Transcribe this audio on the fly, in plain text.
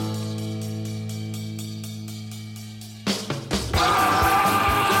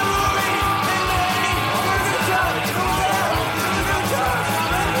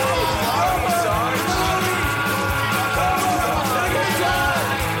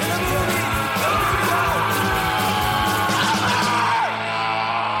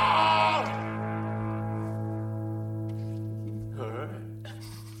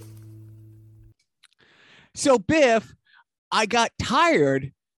So Biff, I got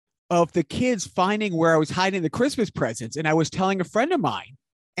tired of the kids finding where I was hiding the Christmas presents. And I was telling a friend of mine.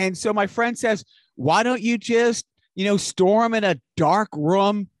 And so my friend says, why don't you just, store them in a dark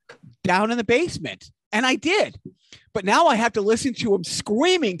room down in the basement? And I did. But now I have to listen to them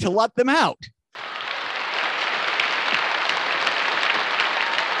screaming to let them out.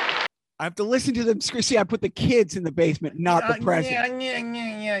 I have to listen to them scream. See, I put the kids in the basement, not the presents.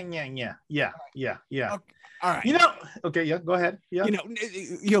 Yeah. Okay. All right. Okay, yeah, go ahead. Yeah.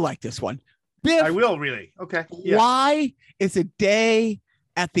 You'll like this one. Biff, I will really. Okay. Yeah. Why is a day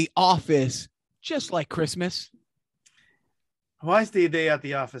at the office just like Christmas? Why is the day at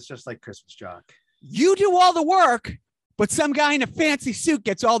the office just like Christmas, Jock? You do all the work, but some guy in a fancy suit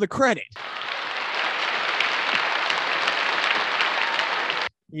gets all the credit.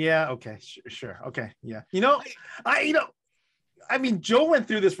 Yeah. Okay. Sure. Okay. Yeah. I mean, Joe went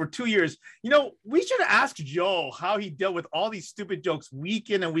through this for 2 years. We should ask Joe how he dealt with all these stupid jokes week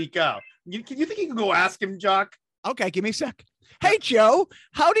in and week out. You think you can go ask him, Jock? Okay, give me a sec. Hey, Joe,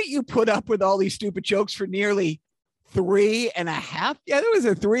 how did you put up with all these stupid jokes for nearly 3.5? Yeah, there was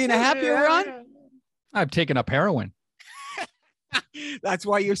a 3.5 year run. I've taken up heroin. That's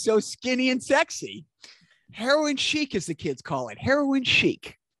why you're so skinny and sexy. Heroin chic, as the kids call it. Heroin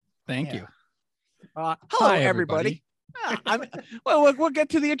chic. Thank you. Hello, Hi, everybody. Well, we'll get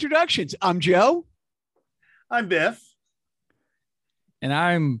to the introductions. I'm Joe. I'm Biff. And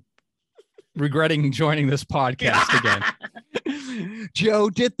I'm regretting joining this podcast again. Joe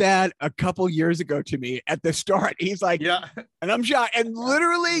did that a couple years ago to me at the start. He's like, yeah, and I'm shocked. And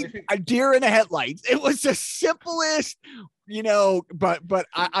literally a deer in the headlights. It was the simplest, but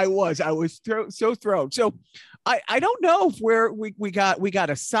I was so thrown. So I don't know if we got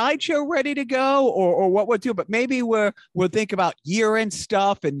a sideshow ready to go or what we'll do, but maybe we'll think about year-end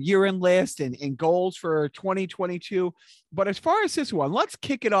stuff and year-end list and goals for 2022. But as far as this one, let's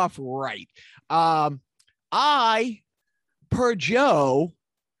kick it off right. Per Joe,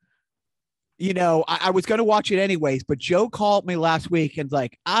 I was going to watch it anyways, but Joe called me last week and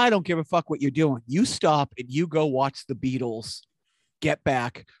like, I don't give a fuck what you're doing. You stop and you go watch the Beatles Get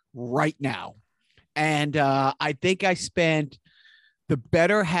Back right now. And I think I spent the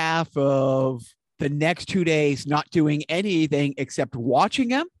better half of the next 2 days not doing anything except watching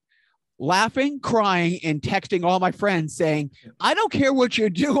them, laughing, crying, and texting all my friends saying, I don't care what you're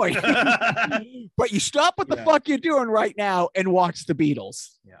doing, but you stop what the fuck you're doing right now and watch the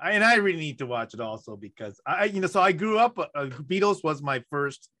Beatles. Yeah, and I really need to watch it also because so I grew up, Beatles was my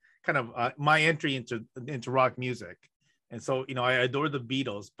first kind of my entry into rock music. And so, I adore the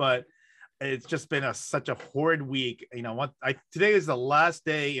Beatles, but it's just been such a horrid week. Today is the last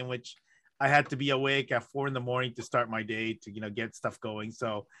day in which I had to be awake at 4 a.m. to start my day to, get stuff going.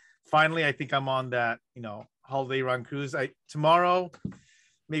 So finally, I think I'm on that, holiday run cruise. Tomorrow,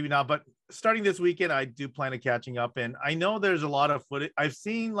 maybe not, but starting this weekend, I do plan on catching up. And I know there's a lot of footage. I've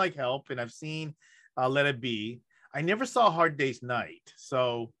seen like Help and I've seen Let It Be. I never saw Hard Day's Night.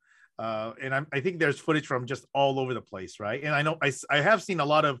 So, I think there's footage from just all over the place, right? And I know I have seen a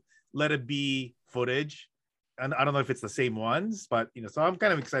lot of Let It Be footage, and I don't know if it's the same ones, but so I'm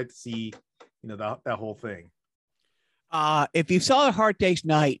kind of excited to see that whole thing. If you saw A Hard Day's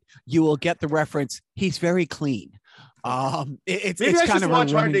Night, you will get the reference. He's very clean. It's I kind should of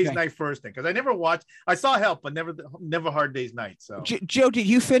watch Hard Day's Night first thing, because I never watched. I saw Help, but never Hard Day's Night. So Joe, did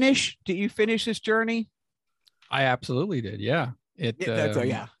you finish this journey? I absolutely did. Yeah.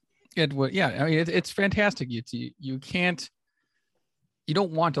 It was. Yeah. I mean, it's fantastic. You can't. You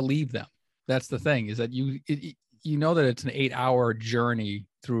don't want to leave them. That's the thing, is that you know that it's an 8-hour journey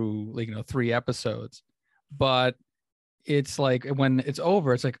through 3 episodes, but it's like when it's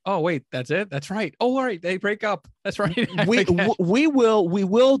over, it's like, oh wait, that's it. That's right. Oh, all right, they break up. That's right. we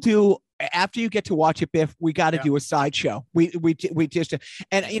will do, after you get to watch it, Biff. We got to do a sideshow. We just,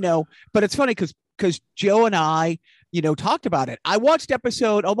 and but it's funny because Joe and I talked about it. I watched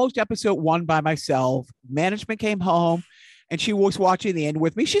almost episode 1 by myself. Management came home. And she was watching the end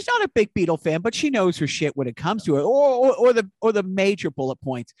with me. She's not a big Beatle fan, but she knows her shit when it comes to it, or the major bullet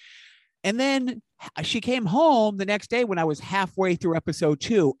points. And then she came home the next day when I was halfway through episode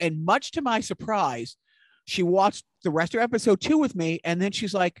 2, and much to my surprise, she watched the rest of episode 2 with me. And then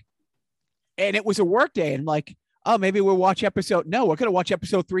she's like, and it was a work day, and like, oh, maybe we'll watch episode. No, we're gonna watch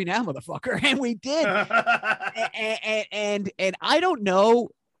episode 3 now, motherfucker. And we did. and I don't know.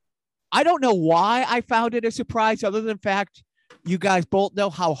 I don't know why I found it a surprise, other than the fact you guys both know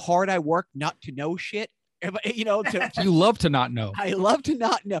how hard I work not to know shit. You love to not know. I love to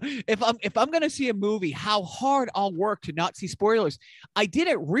not know. If I'm going to see a movie, how hard I'll work to not see spoilers. I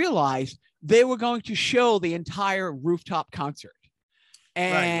didn't realize they were going to show the entire rooftop concert.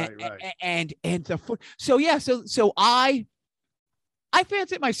 And right. and the so yeah, so I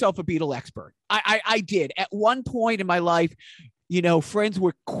fancied myself a Beatle expert. I did at one point in my life. Friends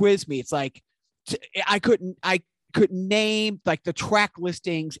would quiz me. It's like I couldn't name like the track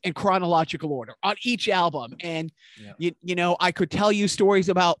listings in chronological order on each album, and I could tell you stories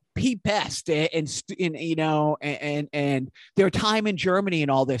about Pete Best and their time in Germany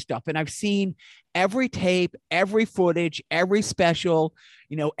and all this stuff. And I've seen every tape, every footage, every special.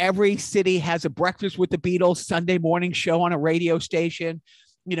 Every city has a Breakfast with the Beatles Sunday morning show on a radio station.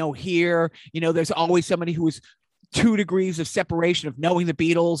 Here, there's always somebody who is 2 degrees of separation of knowing the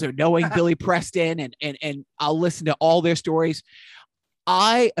Beatles or knowing Billy Preston, and I'll listen to all their stories.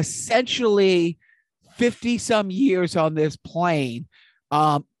 I essentially 50 some years on this plane,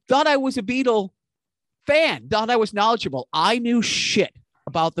 thought I was a Beatle fan, thought I was knowledgeable. I knew shit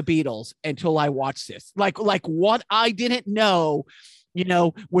about the Beatles until I watched this. Like what I didn't know,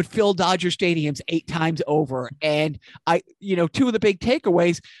 would fill Dodger stadiums 8 times over. And I, 2 of the big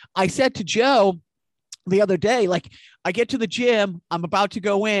takeaways, I said to Joe the other day, like I get to the gym, I'm about to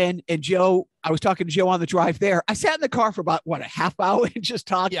go in, and I was talking to Joe on the drive there. I sat in the car for about a half hour and just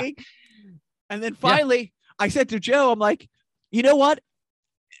talking. Yeah. And then finally I said to Joe, I'm like, you know what?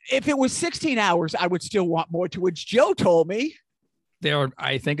 If it was 16 hours, I would still want more, to which Joe told me there,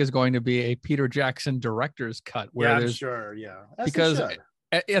 I think, is going to be a Peter Jackson director's cut. Where I'm sure. Yeah. Because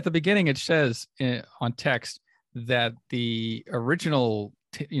at the beginning, it says on text that the original,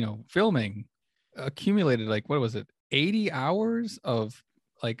 filming accumulated 80 hours of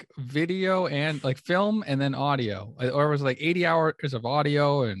video and film and then audio, or it was 80 hours of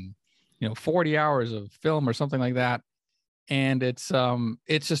audio and 40 hours of film or something like that. And it's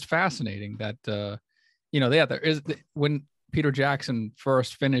just fascinating that there is, when Peter Jackson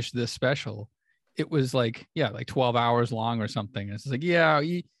first finished this special, it was 12 hours long or something. And it's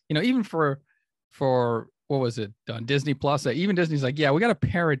even for what was it on Disney Plus? Even Disney's we got to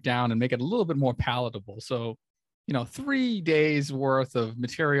pare it down and make it a little bit more palatable. So, 3 days worth of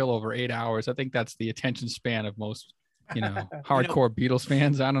material over 8 hours. I think that's the attention span of most, hardcore Beatles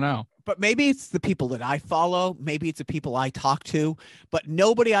fans. I don't know. But maybe it's the people that I follow. Maybe it's the people I talk to. But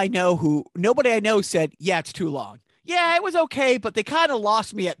nobody I know said, yeah, it's too long. Yeah, it was okay, but they kind of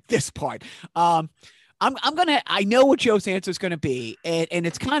lost me at this part. I know what Joe's answer is going to be, and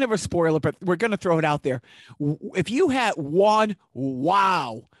it's kind of a spoiler, but we're going to throw it out there. If you had one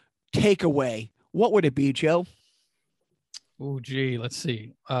wow takeaway, what would it be, Joe? Oh, gee, let's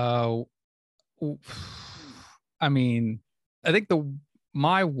see. I think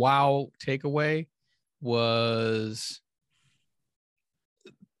my wow takeaway was,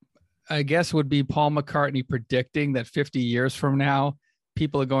 I guess, would be Paul McCartney predicting that 50 years from now,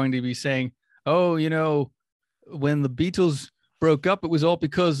 people are going to be saying, oh, when the Beatles broke up, it was all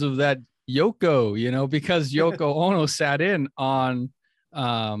because of that Yoko, because Yoko Ono sat in on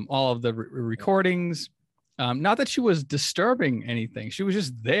all of the recordings. Not that she was disturbing anything. She was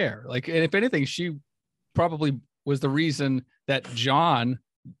just there. And if anything, she probably was the reason that John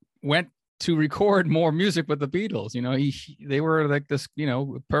went to record more music with the Beatles. They were this,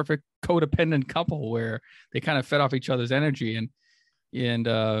 perfect codependent couple where they kind of fed off each other's energy. And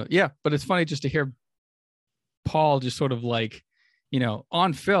but it's funny just to hear Paul just sort of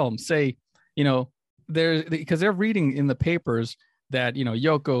on film say, because they're reading in the papers that,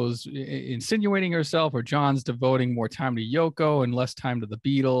 Yoko's insinuating herself, or John's devoting more time to Yoko and less time to the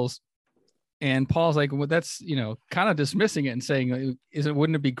Beatles. And Paul's like, well, that's, kind of dismissing it and saying,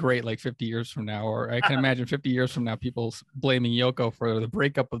 wouldn't it be great 50 years from now? Or I can imagine 50 years from now, people blaming Yoko for the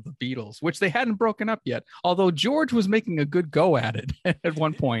breakup of the Beatles, which they hadn't broken up yet. Although George was making a good go at it at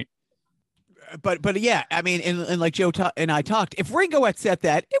one point. But yeah, and like Joe and I talked, if Ringo had said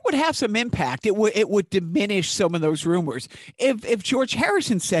that, it would have some impact. It would diminish some of those rumors. If George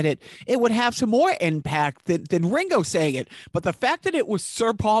Harrison said it, it would have some more impact than Ringo saying it. But the fact that it was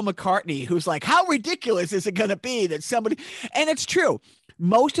Sir Paul McCartney, who's like, how ridiculous is it going to be that somebody, and it's true.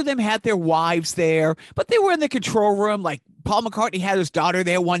 Most of them had their wives there, but they were in the control room. Like Paul McCartney had his daughter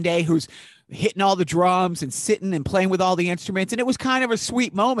there one day who's hitting all the drums and sitting and playing with all the instruments. And it was kind of a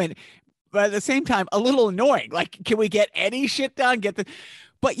sweet moment. But at the same time, a little annoying. Can we get any shit done?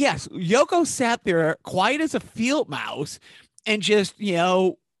 But yes, Yoko sat there quiet as a field mouse and just,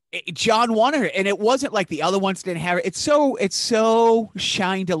 John wanted her. And it wasn't like the other ones didn't have it. It's so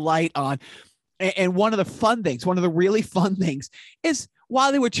shined a light on. And one of the fun things, one of the really fun things is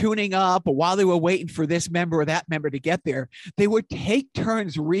while they were tuning up or while they were waiting for this member or that member to get there, they would take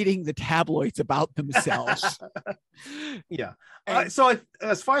turns reading the tabloids about themselves. Yeah. So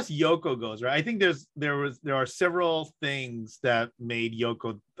as far as Yoko goes, right, I think there are several things that made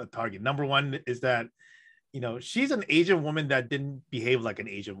Yoko a target. Number one is that, she's an Asian woman that didn't behave like an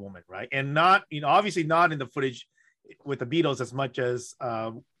Asian woman, right? And not, obviously not in the footage with the Beatles as much as,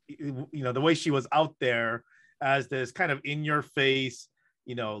 the way she was out there as this kind of in your face,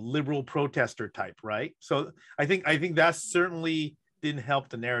 liberal protester type, right? So I think that certainly didn't help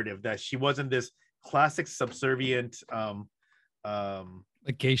the narrative, that she wasn't this classic subservient, a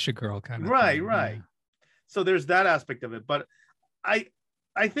geisha girl kind of right thing. right Yeah. So there's that aspect of it. But I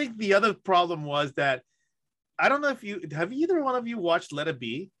think the other problem was that, I don't know if have either one of you watched Let It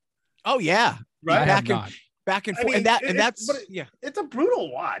Be? Oh yeah, right. Back and forth, I mean, that's it's a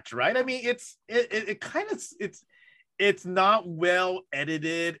brutal watch, right? I mean, it's not well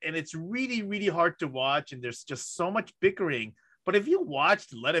edited, and it's really, really hard to watch, and there's just so much bickering. But if you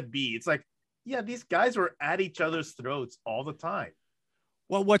watched Let It Be, it's like, yeah, these guys were at each other's throats all the time.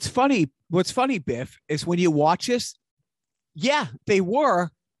 Well, what's funny, Biff, is when you watch this, yeah, they were,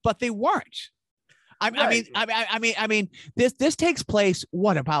 but they weren't. I mean, this takes place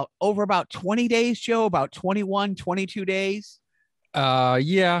over about 20 days, Joe, about 21, 22 days.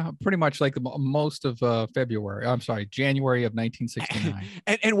 Yeah, pretty much like most of January of 1969.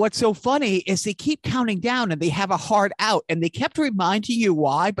 And what's so funny is they keep counting down and they have a hard out, and they kept reminding you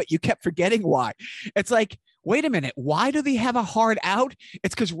why, but you kept forgetting why. It's like, wait a minute, why do they have a hard out?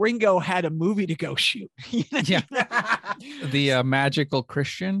 It's because Ringo had a movie to go shoot. Yeah. The Magical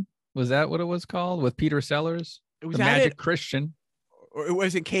Christian. Was that what it was called, with Peter Sellers? Was the Magic Christian. Or it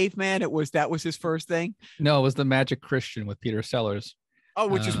wasn't Caveman. That was his first thing. No, it was the Magic Christian with Peter Sellers. Oh,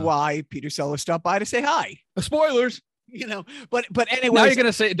 which is why Peter Sellers stopped by to say hi. Spoilers, But anyway, now you're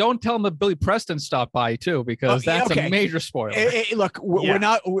gonna say, don't tell him that Billy Preston stopped by too, because that's a major spoiler. Look, we're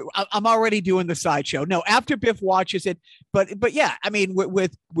not. I'm already doing the sideshow. No, after Biff watches it, but yeah, I mean,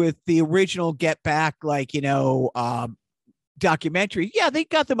 with the original Get Back, documentary, yeah, they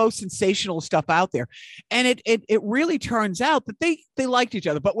got the most sensational stuff out there, and it really turns out that they liked each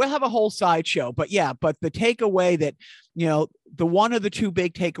other. But we'll have a whole sideshow. But yeah, but the takeaway that, the one of the two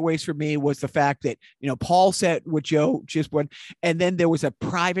big takeaways for me was the fact that, Paul said what Joe just went, and then there was a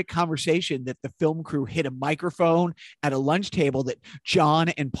private conversation that the film crew hit a microphone at a lunch table, that John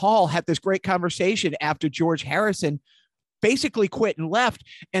and Paul had this great conversation after George Harrison basically quit and left,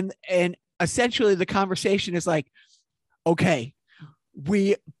 and essentially the conversation is like, okay,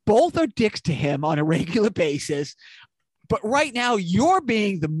 we both are dicks to him on a regular basis, but right now you're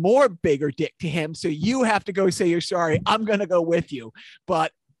being the more bigger dick to him, so you have to go say you're sorry. I'm going to go with you.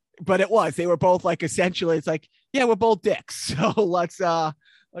 But they were both like, essentially, it's like, yeah, we're both dicks. So let's go.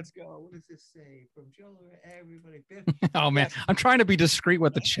 What does this say? From Joe, everybody. Oh man, I'm trying to be discreet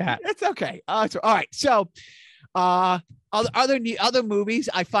with the chat. It's okay. All right. So, other movies,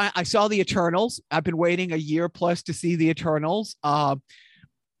 I saw The Eternals. I've been waiting a year plus to see The Eternals. I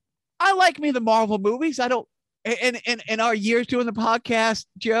like the Marvel movies. I don't, in our years doing the podcast,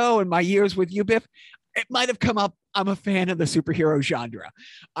 Joe, and my years with you, Biff, it might have come up. I'm a fan of the superhero genre.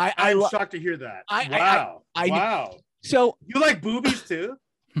 I'm shocked to hear that. Wow. So you like boobies too?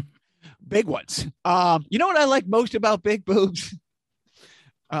 Big ones. You know what I like most about big boobs?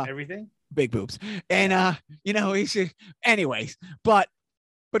 Everything. Big boobs. And anyways, but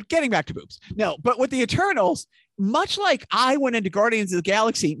getting back to boobs. No, but with the Eternals, much like I went into Guardians of the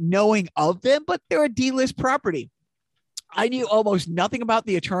Galaxy knowing of them, but they're a D-list property. I knew almost nothing about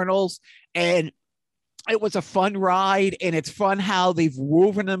the Eternals, and it was a fun ride, and it's fun how they've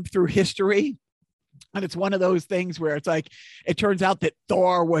woven them through history. And it's one of those things where it's like, it turns out that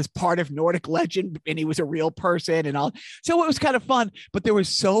Thor was part of Nordic legend and he was a real person and all. So it was kind of fun, but there were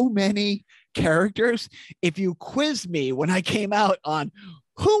so many characters. If you quizzed me when I came out on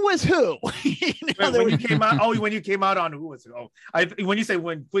who was who, when you came out on who was who, when you say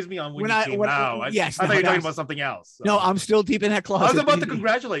quiz me on when I thought you were talking about something else. So. No, I'm still deep in that closet. I was about to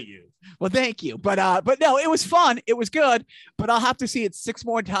congratulate you. Well, thank you. But no, it was fun. It was good, but I'll have to see it 6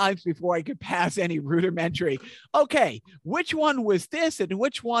 more times before I could pass any rudimentary. Okay, which one was this and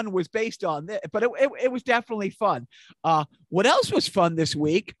which one was based on this? But it was definitely fun. What else was fun this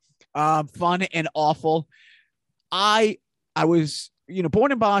week? Fun and awful. I was,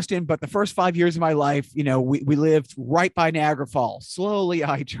 born in Boston, but the first 5 years of my life, we lived right by Niagara Falls. Slowly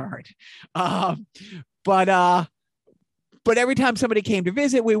I turned. But every time somebody came to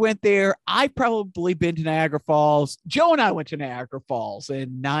visit, we went there. I've probably been to Niagara Falls. Joe and I went to Niagara Falls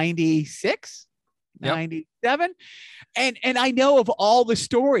in 96. 97. And I know of all the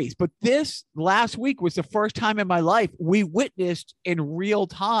stories, but this last week was the first time in my life we witnessed in real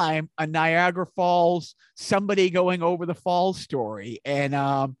time a Niagara Falls, somebody going over the falls story. And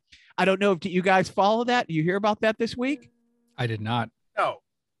I don't know if you guys follow that. Do you hear about that this week? I did not. No.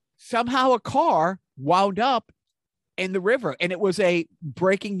 Somehow a car wound up in the river, and it was a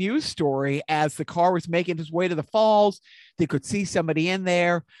breaking news story as the car was making its way to the falls. They could see somebody in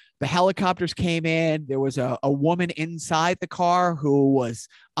there. The helicopters came in. There was a woman inside the car who was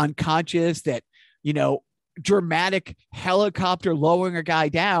unconscious. That, dramatic helicopter lowering a guy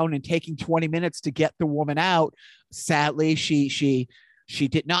down and taking 20 minutes to get the woman out. Sadly, she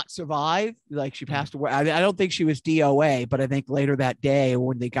did not survive. Like, she passed away. I don't think she was DOA, but I think later that day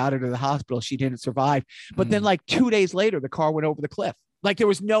when they got her to the hospital, she didn't survive. But then like 2 days later, the car went over the cliff. Like, there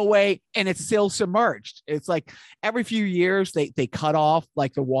was no way, and it's still submerged. It's like every few years they cut off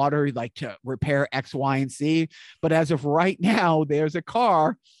like the water, like to repair X, Y, and Z. But as of right now, there's a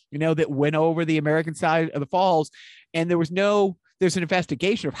car, that went over the American side of the falls, and there's an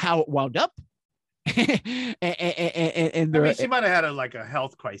investigation of how it wound up. and she might have had a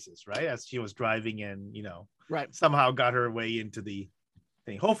health crisis, right? As she was driving and, right, somehow got her way into the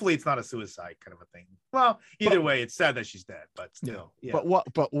thing. Hopefully it's not a suicide kind of a thing. Well, either way, it's sad that she's dead, but still. Yeah.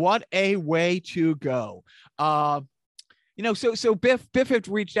 But what a way to go. So Biff had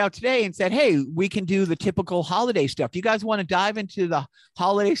reached out today and said, hey, we can do the typical holiday stuff. Do you guys want to dive into the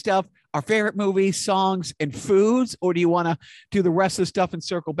holiday stuff, our favorite movies, songs, and foods, or do you want to do the rest of the stuff and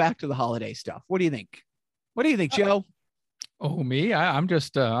circle back to the holiday stuff? What do you think? What do you think, Joe? Oh, me? I'm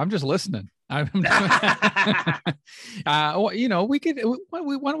just listening. We could. Why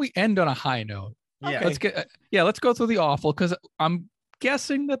don't we end on a high note? Yeah. Let's go through the awful, because I'm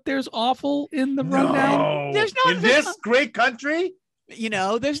guessing that there's awful in the rundown. There's not in this great country.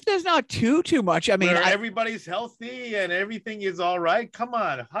 There's not too much. I mean, everybody's healthy and everything is all right. Come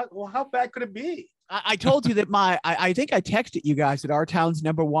on, how bad could it be? I told you that I think I texted you guys that our town's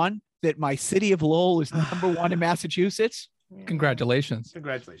number one. That my city of Lowell is number one in Massachusetts. Congratulations.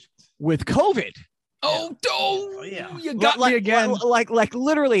 With COVID. Oh, yeah. You got me again. Like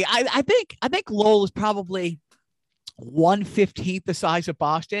literally, I think Lowell is probably 1/15 the size of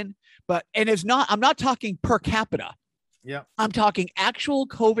Boston, and I'm not talking per capita. Yeah. I'm talking actual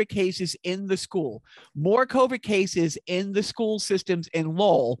COVID cases in the school. More COVID cases in the school systems in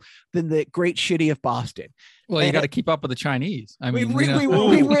Lowell than the great city of Boston. Well, you got to keep up with the Chinese. I mean, we really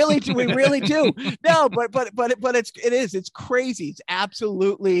do. We really do. No, but it's crazy. It's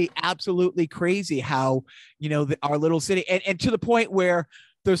absolutely crazy how, our little city, and to the point where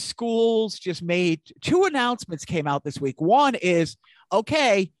the schools just made two announcements came out this week. One is,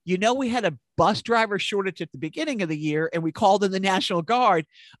 okay, we had a bus driver shortage at the beginning of the year and we called in the National Guard.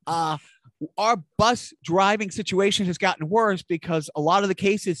 Our bus driving situation has gotten worse because a lot of the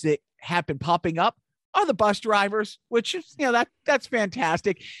cases that have been popping up are the bus drivers, which is, that's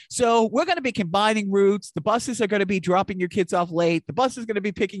fantastic. So we're going to be combining routes. The buses are going to be dropping your kids off late. The bus is going to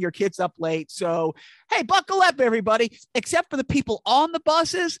be picking your kids up late. So, hey, buckle up, everybody, except for the people on the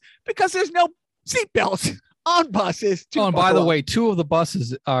buses, because there's no seatbelts on buses. Oh, and by the way, two of the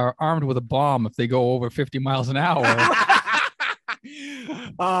buses are armed with a bomb if they go over 50 miles an hour.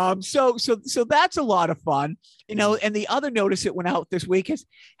 So that's a lot of fun, and the other notice that went out this week is,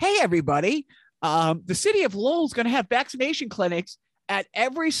 hey, everybody, the city of Lowell is going to have vaccination clinics at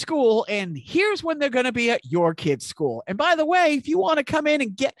every school, and here's when they're going to be at your kid's school. And by the way, if you want to come in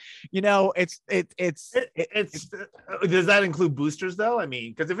and get, does that include boosters though? I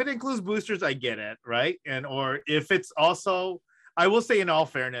mean, because if it includes boosters, I get it, right? Or if it's also, I will say in all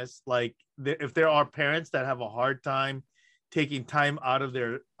fairness, like if there are parents that have a hard time taking time out of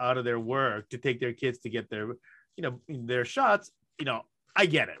their work to take their kids to get their shots, I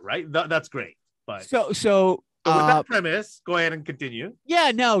get it, right? That's great. But so with that premise, go ahead and continue.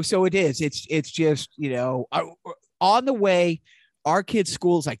 Yeah, no. So it is. It's just, on the way, our kids'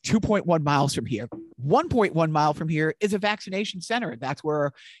 school is like 2.1 miles from here. 1.1 mile from here is a vaccination center. That's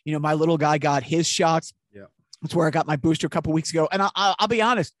where, my little guy got his shots. Yeah. That's where I got my booster a couple weeks ago. And I'll be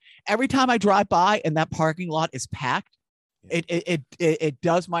honest, every time I drive by and that parking lot is packed, it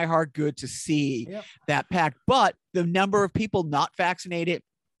does my heart good to see that packed. But the number of people not vaccinated,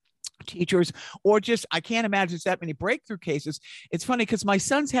 teachers, or just, I can't imagine it's that many breakthrough cases. It's funny because my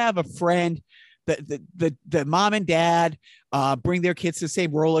sons have a friend that the mom and dad bring their kids to the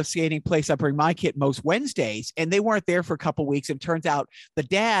same roller skating place I bring my kid most Wednesdays, and they weren't there for a couple of weeks. And it turns out the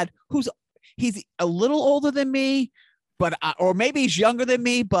dad, he's a little older than me, but or maybe he's younger than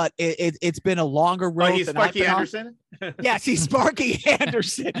me, but it's been a longer road. He's than Sparky Anderson. Yes, he's Sparky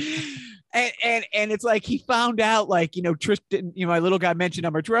Anderson. And it's like he found out, like, Tristan, my little guy mentioned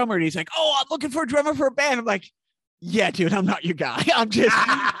I'm a drummer, and he's like, oh, I'm looking for a drummer for a band. I'm like, yeah, dude, I'm not your guy. I'm just,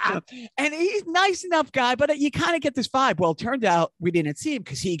 and he's nice enough guy, but you kind of get this vibe. Well, it turned out we didn't see him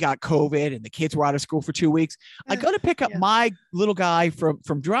because he got COVID and the kids were out of school for 2 weeks. I go to pick up my little guy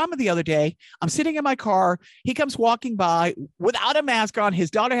from drama the other day. I'm sitting in my car. He comes walking by without a mask on. His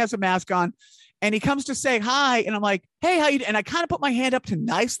daughter has a mask on. And he comes to say hi. And I'm like, hey, how you doing? And I kind of put my hand up to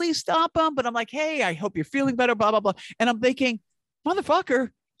nicely stop him. But I'm like, hey, I hope you're feeling better, blah, blah, blah. And I'm thinking, motherfucker,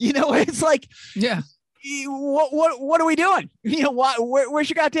 it's like, yeah. What are we doing? Where's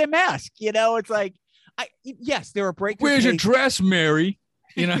your goddamn mask? It's like, yes, there are breakthroughs. Where's your dress, Mary?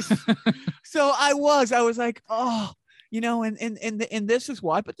 So I was like, oh, and this is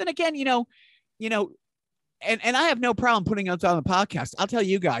why. But then again, and I have no problem putting it on the podcast. I'll tell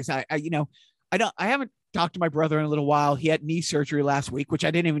you guys, I haven't talked to my brother in a little while. He had knee surgery last week, which I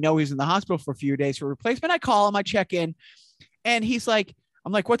didn't even know he was in the hospital for a few days for replacement. I call him, I check in, and he's like,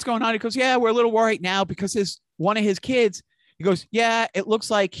 I'm like, what's going on? He goes, yeah, we're a little worried now because one of his kids, he goes, yeah, it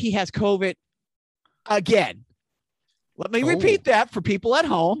looks like he has COVID again. Let me repeat that for people at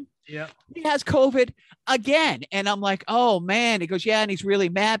home. Yeah. He has COVID again. And I'm like, oh man. He goes, yeah. And he's really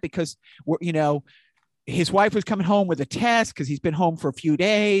mad because his wife was coming home with a test because he's been home for a few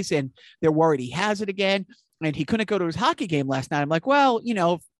days and they're worried he has it again. And he couldn't go to his hockey game last night. I'm like, well,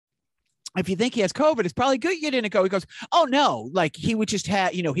 if you think he has COVID, it's probably good you didn't go. He goes, oh no, like he would just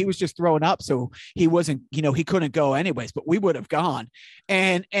have, he was just throwing up. So he wasn't, he couldn't go anyways, but we would have gone.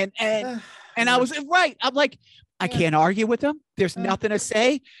 And I was right. I'm like, I can't argue with him. There's nothing to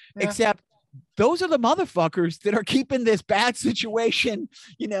say except those are the motherfuckers that are keeping this bad situation,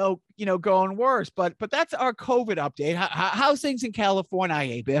 going worse. But that's our COVID update. How's things in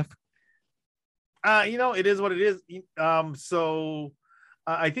California, Biff? It is what it is. So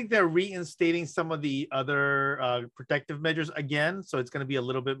I think they're reinstating some of the other protective measures again. So it's going to be a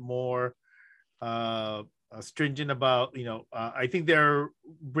little bit more stringent about, I think they're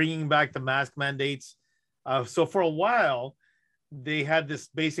bringing back the mask mandates. So for a while, they had this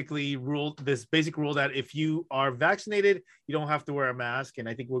basic rule that if you are vaccinated, you don't have to wear a mask. And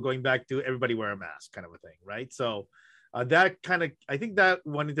I think we're going back to everybody wear a mask kind of a thing, right? So that kind of, I think that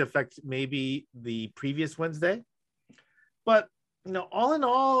went into effect maybe the previous Wednesday. But all in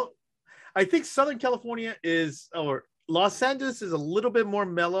all, I think Southern California or Los Angeles is a little bit more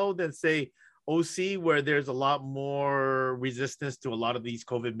mellow than, say, OC, where there's a lot more resistance to a lot of these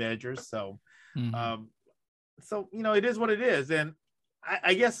COVID measures. So, it is what it is. And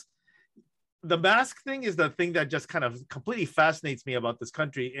I guess the mask thing is the thing that just kind of completely fascinates me about this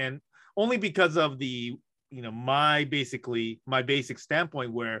country. And only because of the, my basic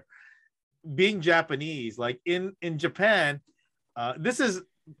standpoint, where being Japanese, like in Japan, this is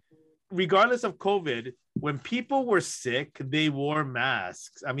regardless of COVID, when people were sick, they wore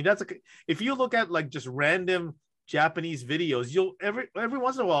masks. I mean, if you look at like just random Japanese videos, you'll every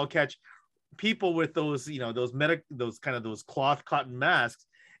once in a while catch people with those, those cloth cotton masks.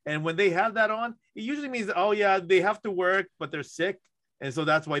 And when they have that on, it usually means, oh yeah, they have to work, but they're sick. And so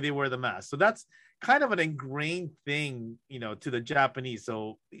that's why they wear the mask. So that's kind of an ingrained thing, to the Japanese.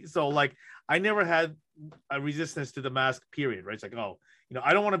 So like, I never had a resistance to the mask, period, right? It's like, oh,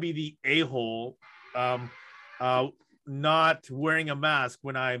 I don't want to be the a-hole not wearing a mask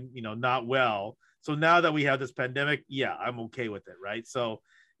when I'm, not well. So now that we have this pandemic, yeah, I'm okay with it, right? So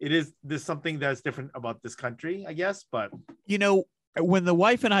there's something that's different about this country, I guess. But when the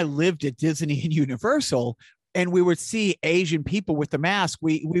wife and I lived at Disney and Universal, and we would see Asian people with the mask,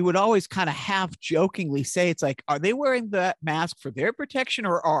 we would always kind of half jokingly say, it's like, are they wearing that mask for their protection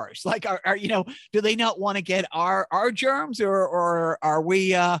or ours? Like, are do they not want to get our germs, or are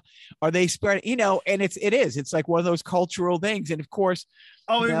we, are they spreading, and it's like one of those cultural things. And of course,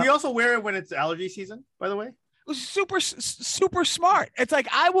 we also wear it when it's allergy season, by the way. Super smart. It's like,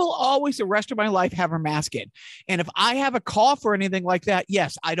 I will always the rest of my life have a mask in. And if I have a cough or anything like that,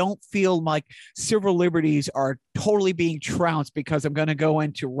 yes, I don't feel like civil liberties are totally being trounced because I'm going to go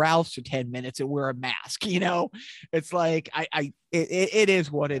into Ralph's for 10 minutes and wear a mask. It's like, it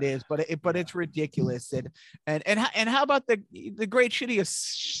is what it is, but it's ridiculous. And how about the great city of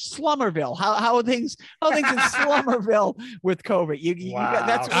Slummerville? How are things in Slummerville with COVID?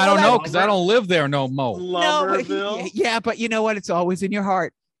 Wow. I don't know, because I don't live there no more. No, yeah, but you know what? It's always in your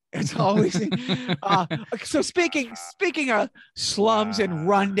heart. It's always so speaking of slums and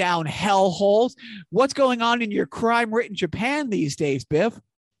rundown hellholes, what's going on in your crime-ridden Japan these days, Biff?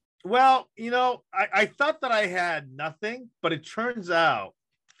 Well, I thought that I had nothing, but it turns out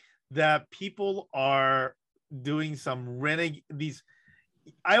that people are doing some these.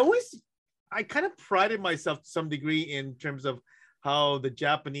 I always I kind of prided myself to some degree in terms of how the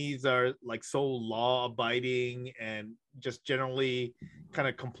Japanese are like so law abiding and just generally kind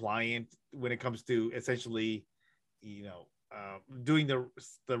of compliant when it comes to essentially, doing the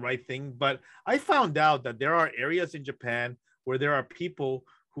right thing. But I found out that there are areas in Japan where there are people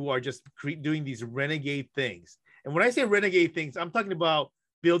who are just doing these renegade things. And when I say renegade things, I'm talking about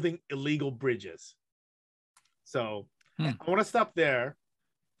building illegal bridges. So I want to stop there.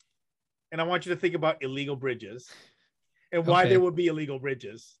 And I want you to think about illegal bridges and why there would be illegal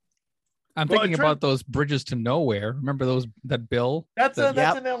bridges. I'm thinking about those bridges to nowhere. Remember that bill? That's in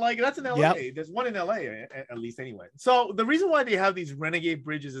LA. That's in LA. Yep. There's one in LA at least anyway. So the reason why they have these renegade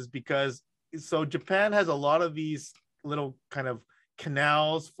bridges is because Japan has a lot of these little kind of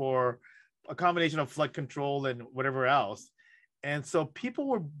canals for a combination of flood control and whatever else. And so people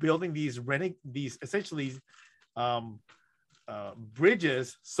were building these essentially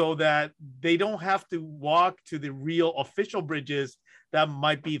bridges so that they don't have to walk to the real official bridges that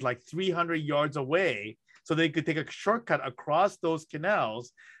might be like 300 yards away, so they could take a shortcut across those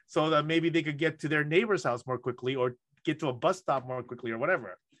canals so that maybe they could get to their neighbor's house more quickly or get to a bus stop more quickly or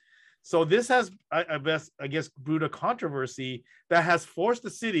whatever. So this has, I guess, brewed a controversy that has forced the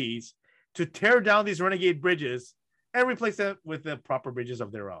cities to tear down these renegade bridges and replace them with the proper bridges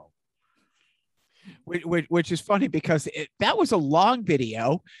of their own. Which is funny because that was a long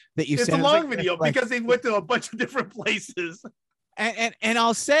video that you sent. It's a long video because they went to a bunch of different places. And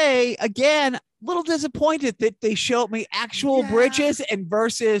I'll say again, a little disappointed that they showed me actual bridges and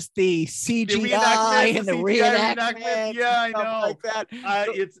versus the CGI and the reenactment. Yeah, I know. Like that.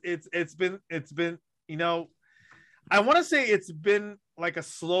 It's been I want to say it's been like a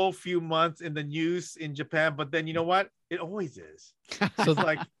slow few months in the news in Japan, but then you know what? It always is. So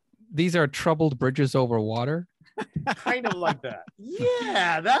like these are troubled bridges over water. Kind of like that.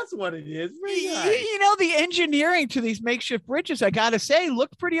 Yeah, that's what it is. Nice. The engineering to these makeshift bridges, I gotta say,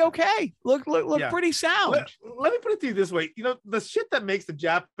 looked pretty okay. Look pretty sound. Let me put it to you this way. The shit that makes the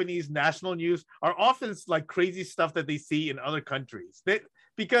Japanese national news are often like crazy stuff that they see in other countries.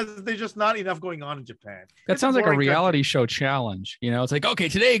 Because there's just not enough going on in Japan. That sounds like a reality show challenge. It's like, okay,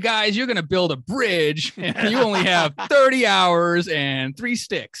 today, guys, you're going to build a bridge and you only have 30 hours and 3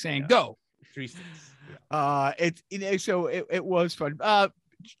 sticks and go. 3 sticks. So it was fun.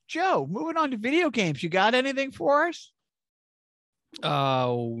 Joe, moving on to video games. You got anything for us?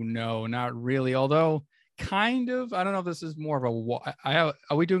 Oh, no, not really. Although kind of, I don't know if this is more of are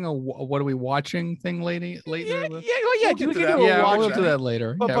we doing a what are we watching thing later? Yeah. We'll do that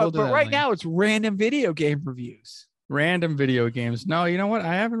later. But right now it's random video game reviews. Random video games. No, you know what?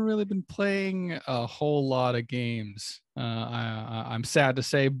 I haven't really been playing a whole lot of games. I'm sad to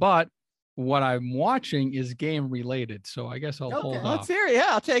say, but what I'm watching is game related. So I guess I'll hold off. Let's hear it. Yeah,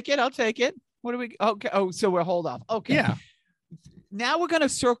 I'll take it. What do we? Okay. Oh, so we'll hold off. Okay. Yeah. Now we're going to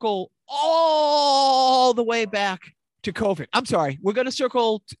circle all the way back to COVID. I'm sorry. We're going to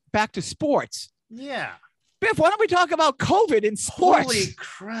circle back to sports. Yeah. Biff, why don't we talk about COVID in sports? Holy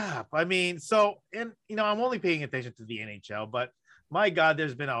crap. I mean, I'm only paying attention to the NHL, but my God,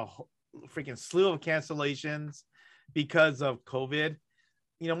 there's been a freaking slew of cancellations because of COVID.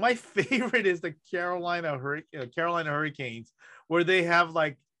 My favorite is the Carolina Hurricanes, where they have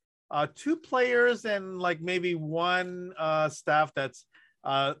like 2 players and like maybe 1 staff that's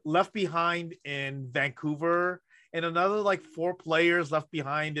left behind in Vancouver, and another like 4 players left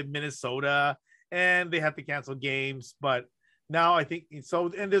behind in Minnesota, and they had to cancel games. But now I think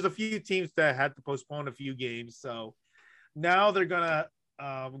so, and there's a few teams that had to postpone a few games. So now they're gonna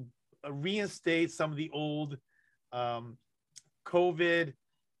reinstate some of the old COVID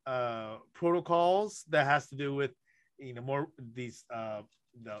protocols that has to do with more these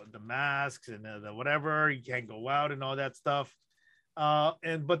the masks and the whatever, you can't go out and all that stuff. I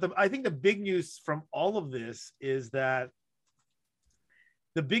think the big news from all of this is that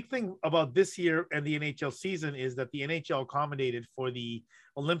the big thing about this year and the NHL season is that the NHL accommodated for the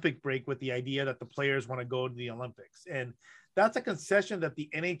Olympic break with the idea that the players want to go to the Olympics. And that's a concession that the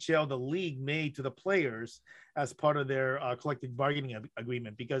NHL, the league, made to the players as part of their collective bargaining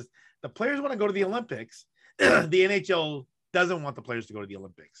agreement, because the players want to go to the Olympics. The NHL doesn't want the players to go to the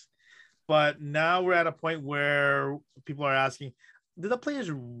Olympics. But now we're at a point where people are asking, do the players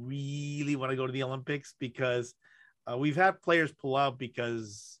really want to go to the Olympics? Because we've had players pull out,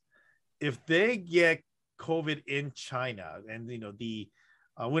 because if they get COVID in China, and the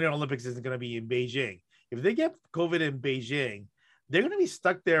Winter Olympics isn't going to be in Beijing. If they get COVID in Beijing, they're going to be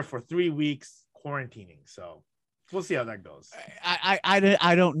stuck there for 3 weeks quarantining. So we'll see how that goes.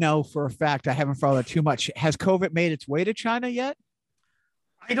 I don't know for a fact. I haven't followed it too much. Has COVID made its way to China yet?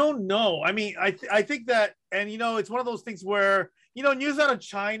 I don't know. I mean, I think that, and it's one of those things where news out of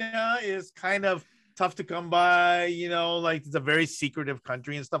China is kind of tough to come by. Like it's a very secretive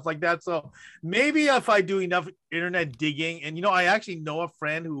country and stuff like that. So maybe if I do enough internet digging, and I actually know a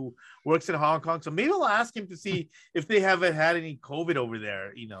friend who works in Hong Kong, so maybe I'll ask him to see if they haven't had any COVID over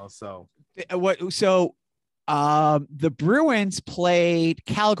there. So what? So the Bruins played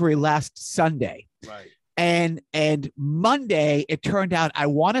Calgary last Sunday. Right. And Monday, it turned out, I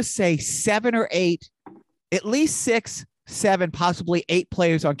want to say 7 or 8, at least 6, 7, possibly 8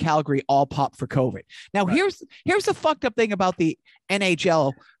 players on Calgary all popped for COVID. Now, right. here's the fucked up thing about the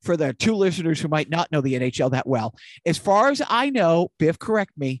NHL for the 2 listeners who might not know the NHL that well. As far as I know, Biff,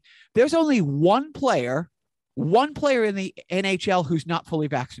 correct me, there's only one player in the NHL who's not fully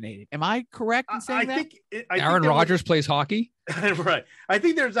vaccinated. Am I correct in saying that? Aaron Rodgers plays hockey. Right. I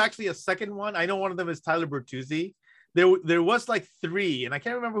think there's actually a second one. I know one of them is Tyler Bertuzzi. There was like 3, and I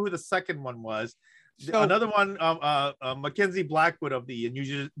can't remember who the second one was. So, another one, Mackenzie Blackwood of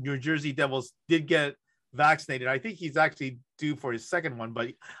the New Jersey Devils did get vaccinated. I think he's actually due for his second one, but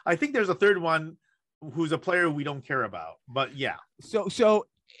I think there's a third one who's a player we don't care about. But yeah. So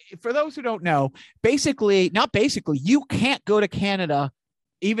for those who don't know, you can't go to Canada,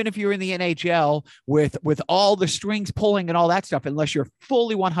 even if you're in the NHL with all the strings pulling and all that stuff, unless you're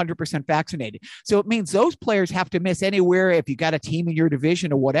fully 100% vaccinated. So it means those players have to miss anywhere, if you got a team in your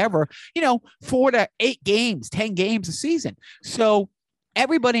division or whatever, 4 to 8 games, 10 games a season. So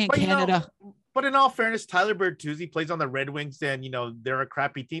everybody in Canada. But in all fairness, Tyler Bertuzzi plays on the Red Wings, and they're a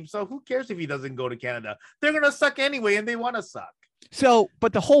crappy team. So who cares if he doesn't go to Canada? They're gonna suck anyway, and they want to suck. So,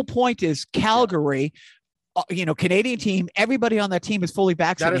 but the whole point is Calgary, Canadian team, everybody on that team is fully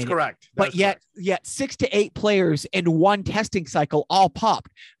vaccinated. That is correct. But yet 6 to 8 players in one testing cycle all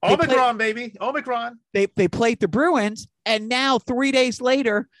popped. Omicron, baby. Omicron. They played the Bruins, and now 3 days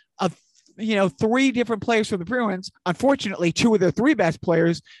later, 3 different players from the Bruins, unfortunately, 2 of their 3 best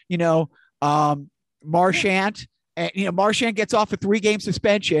players, Marchand, and Marchand gets off a 3-game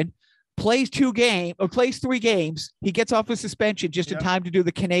suspension. Plays 3 games. He gets off a suspension just in time to do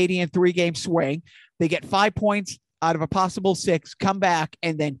the Canadian 3-game swing. They get 5 points out of a possible 6, come back,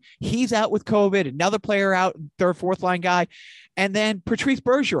 and then he's out with COVID. Another player out, 3rd, 4th line guy, and then Patrice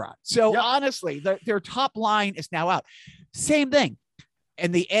Bergeron. So honestly, their top line is now out. Same thing.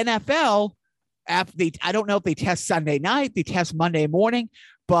 And the NFL, I don't know if they test Sunday night, they test Monday morning,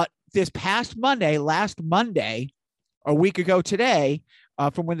 but this past Monday, last Monday, a week ago today,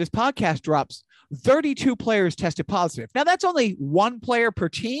 from when this podcast drops, 32 players tested positive. Now that's only 1 player per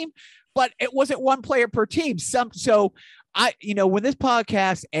team, but it wasn't 1 player per team. So when this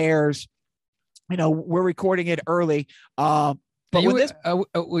podcast airs, we're recording it early. But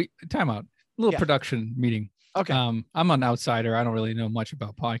time out, production meeting. Okay. I'm an outsider. I don't really know much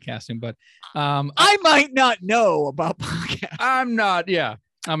about podcasting, but I might not know about podcasting. I'm not. Yeah,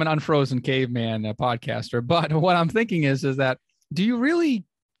 I'm an unfrozen caveman podcaster. But what I'm thinking is that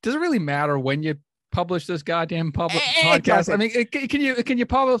does it really matter when you publish this goddamn podcast? I mean, can you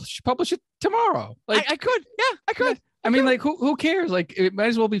publish it tomorrow? Like I could. Yeah, I could. I mean, like who cares? Like it might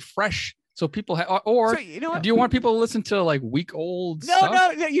as well be fresh. So people do you want people to listen to like week old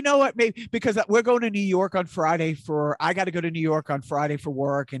stuff? No, you know what? Maybe because we're going to New York on Friday I got to go to New York on Friday for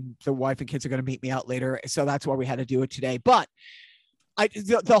work, and the wife and kids are going to meet me out later. So that's why we had to do it today. But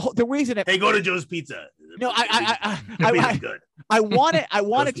the reason hey, go to Joe's Pizza. No, I wanted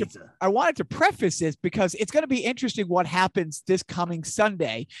to preface this because it's going to be interesting what happens this coming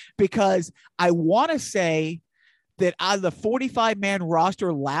Sunday, because I want to say that out of the 45-man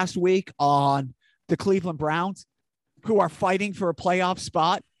roster last week on the Cleveland Browns, who are fighting for a playoff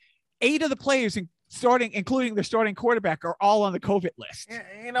spot, 8 of the players including the starting quarterback, are all on the COVID list.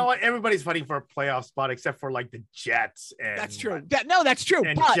 You know what? Everybody's fighting for a playoff spot except for like the Jets. And that's true. That's true.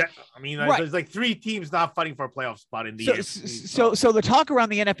 But, there's like 3 teams not fighting for a playoff spot in the end. So the talk around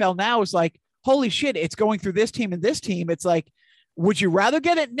the NFL now is like, holy shit, it's going through this team and this team. It's like, would you rather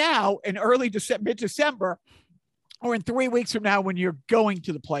get it now in mid-December, or in 3 weeks from now when you're going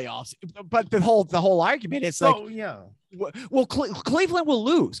to the playoffs? But the whole argument is Cleveland will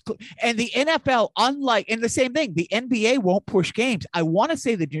lose, and the NFL, and the same thing, the NBA won't push games. I want to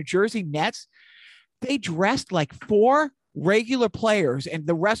say the New Jersey Nets, they dressed like 4 regular players, and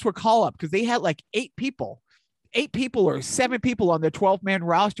the rest were call up because they had like 8 people or 7 people on their 12-man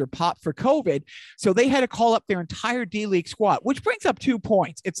roster pop for COVID. So they had to call up their entire D-League squad, which brings up 2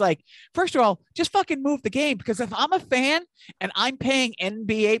 points. It's like, first of all, just fucking move the game, because if I'm a fan and I'm paying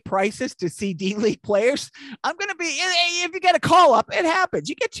NBA prices to see D-League players, I'm going to be, if you get a call up, it happens.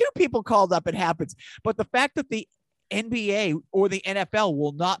 You get 2 people called up, it happens. But the fact that the NBA or the NFL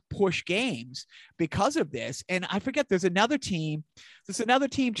will not push games because of this. And I forget, there's another team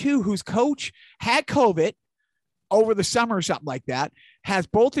too, whose coach had COVID over the summer or something like that, has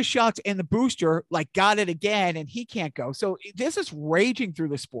both the shots and the booster, like got it again, and he can't go. So this is raging through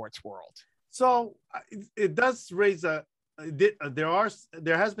the sports world. So it does raise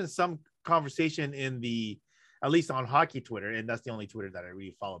there has been some conversation in at least on hockey Twitter, and that's the only Twitter that I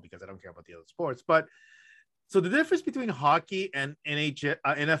really follow because I don't care about the other sports. But so the difference between hockey and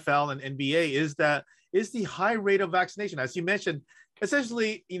NFL and NBA is the high rate of vaccination. As you mentioned,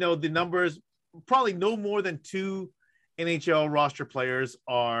 essentially, the numbers, probably no more than 2 NHL roster players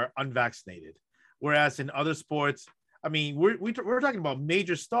are unvaccinated. Whereas in other sports, I mean, we're talking about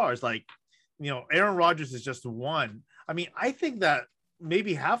major stars like, Aaron Rodgers is just one. I mean, I think that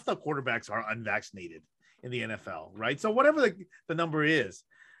maybe half the quarterbacks are unvaccinated in the NFL, right? So whatever the number is.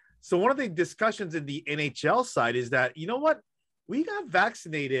 So one of the discussions in the NHL side is that, you know what? We got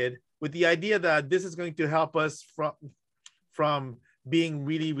vaccinated with the idea that this is going to help us from being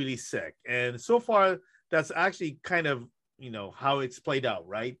really, really sick. And so far, that's actually kind of, how it's played out,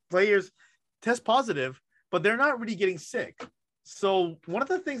 right? Players test positive, but they're not really getting sick. So one of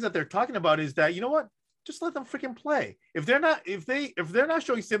the things that they're talking about is that, you know what? Just let them freaking play. If they're not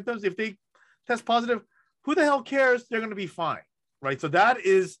showing symptoms, if they test positive, who the hell cares? They're going to be fine, right? So that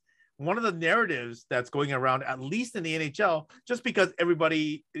is one of the narratives that's going around, at least in the NHL, just because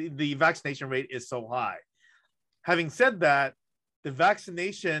the vaccination rate is so high. Having said that, the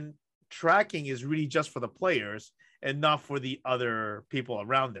vaccination tracking is really just for the players and not for the other people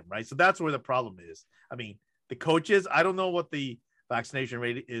around them, right? So that's where the problem is. I mean, the coaches, I don't know what the vaccination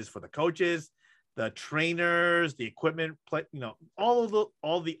rate is for the coaches, the trainers, the equipment, all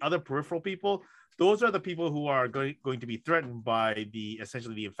the other peripheral people. Those are the people who are going to be threatened by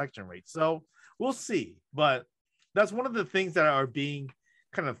essentially the infection rate. So we'll see. But that's one of the things that are being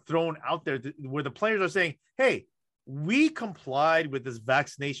kind of thrown out there, where the players are saying, hey, we complied with this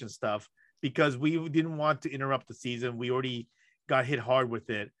vaccination stuff because we didn't want to interrupt the season. We already got hit hard with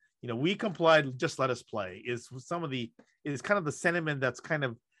it. We complied, just let us play, is kind of the sentiment that's kind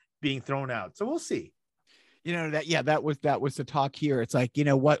of being thrown out. So we'll see. That was the talk here. It's like,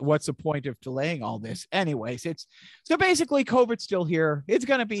 what's the point of delaying all this? Anyways, so basically COVID's still here. It's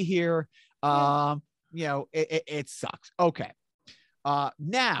going to be here. It sucks. Okay.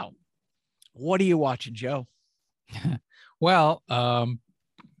 Now, what are you watching, Joe? Well,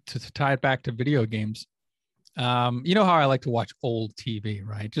 to tie it back to video games, you know how I like to watch old TV,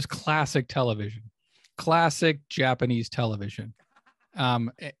 right? Just classic television, classic Japanese television.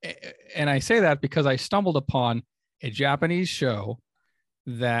 And I say that because I stumbled upon a Japanese show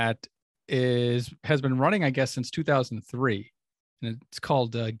that has been running, I guess, since 2003, and it's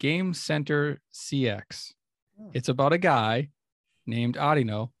called Game Center CX. It's about a guy named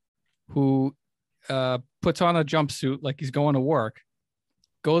Arino who puts on a jumpsuit like he's going to work,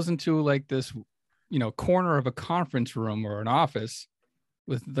 goes into like this, corner of a conference room or an office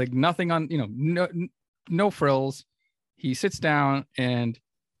with like nothing on, no frills. He sits down, and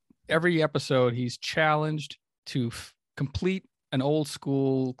every episode he's challenged to complete an old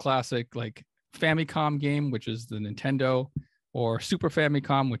school classic like Famicom game, which is the Nintendo, or Super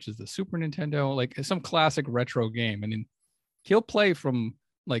Famicom, which is the Super Nintendo, like some classic retro game. And then he'll play from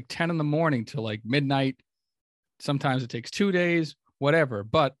like 10 in the morning to like midnight. Sometimes it takes 2 days, whatever,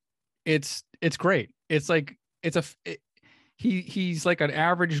 but it's great. It's like, he's like an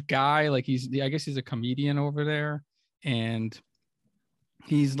average guy. Like I guess he's a comedian over there. And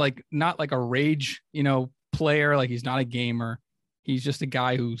he's like not like a rage, player. Like he's not a gamer. He's just a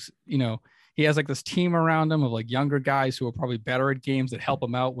guy who's, he has like this team around him of like younger guys who are probably better at games that help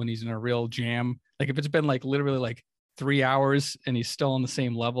him out when he's in a real jam. Like if it's been like literally like 3 hours and he's still on the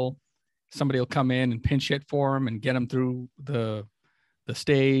same level, somebody will come in and pinch hit for him and get him through the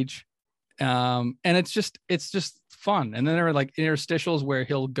stage. And it's just fun. And then there are like interstitials where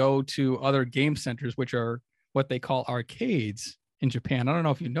he'll go to other game centers, which are what they call arcades in Japan. I don't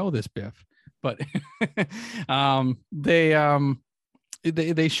know if you know this, Biff, but they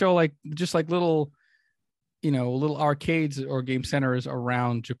show like just like little arcades or game centers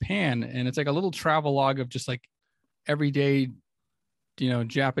around Japan, and it's like a little travelogue of just like everyday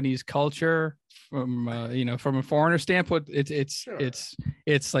Japanese culture from from a foreigner standpoint.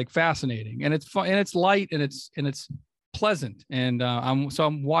 It's like fascinating, and it's fun, and it's light, and it's pleasant. And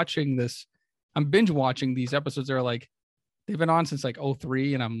I'm watching this. I'm binge watching these episodes. They're like, they've been on since like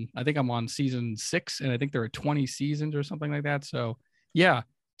 2003, and I think I'm on season 6, and I think there are 20 seasons or something like that. So yeah,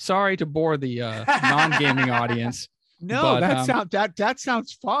 sorry to bore the non-gaming audience. No, but, that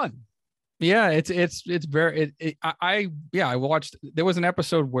sounds fun. Yeah, it's very. I watched. There was an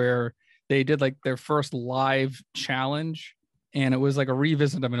episode where they did like their first live challenge, and it was like a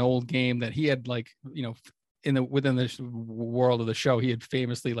revisit of an old game that he had like within the world of the show, he had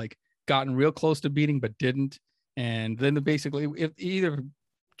famously like gotten real close to beating but didn't, and then basically if he either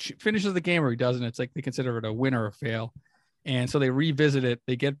finishes the game or he doesn't, it's like they consider it a win or a fail, and so they revisit it.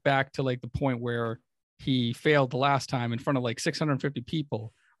 They get back to like the point where he failed the last time in front of like 650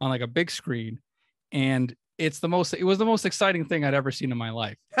 people on like a big screen, and it was the most exciting thing I'd ever seen in my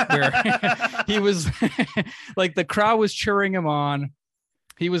life, where he was like, the crowd was cheering him on.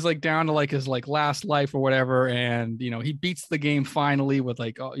 He was like down to like his like last life or whatever, and he beats the game finally with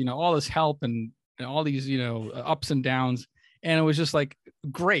like all this help and all these ups and downs, and it was just like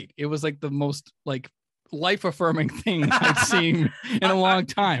great. It was like the most like life affirming thing I've seen in a long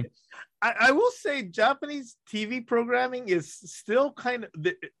time. I will say Japanese TV programming is still kind of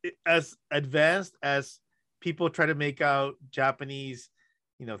as advanced as people try to make out Japanese,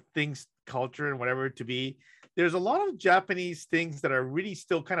 things, culture and whatever to be. There's a lot of Japanese things that are really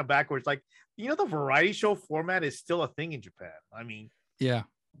still kind of backwards. Like, the variety show format is still a thing in Japan. I mean, yeah,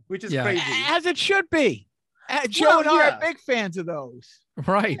 which is crazy. As it should be. Joe and I are big fans of those.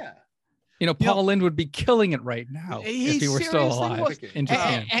 Right. Yeah. Paul Lynde would be killing it right now if he were still alive in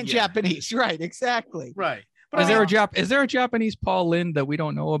Japan. And Japanese, right? Exactly. Right. But is there a Japanese Paul Lynde that we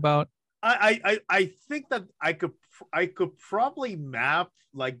don't know about? I think that I could probably map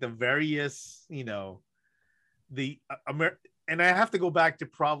like the various and I have to go back to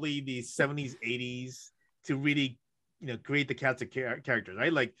probably the 70s, 80s to really create the cast of characters,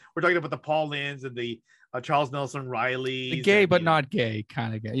 right? Like we're talking about the Paul Lyndes and the Charles Nelson Riley, the gay but not gay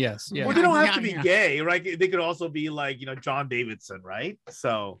kind of gay. Yes, yeah. Well, they don't have to be gay, right? They could also be like John Davidson, right?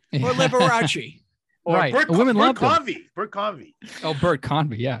 So or Liberace, or right? Bert Convy. Oh, Bert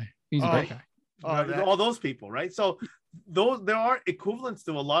Convy, yeah, he's a great guy. All those people, right? So there are equivalents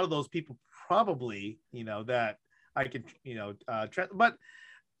to a lot of those people, probably, that I could, but.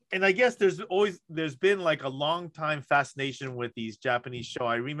 And I guess there's been like a long time fascination with these Japanese show.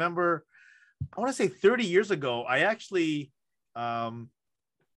 I remember, I want to say 30 years ago, I actually was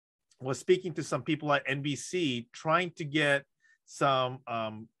speaking to some people at NBC trying to get some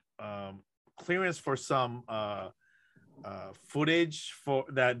clearance for some footage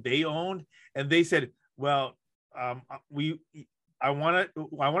that they owned, and they said, "Well, I want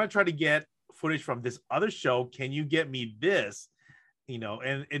to try to get footage from this other show. Can you get me this?"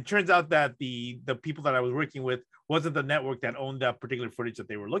 And it turns out that the people that I was working with wasn't the network that owned that particular footage that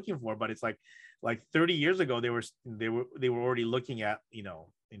they were looking for, but it's like 30 years ago they were already looking at a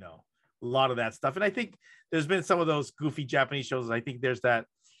lot of that stuff. And I think there's been some of those goofy Japanese shows. I think there's that,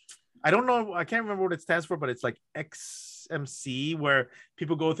 I don't know, I can't remember what it stands for, but it's like XMC, where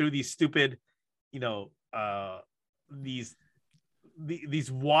people go through these stupid these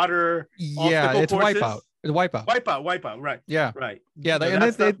water it's courses. Wipeout. It's Wipeout, right? Yeah, right. Yeah, they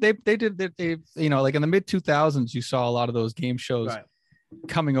did like in the mid 2000s, you saw a lot of those game shows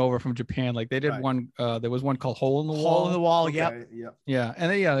coming over from Japan. Like they did one. There was one called Hole in the Wall. Hole in the Wall. Okay, yeah,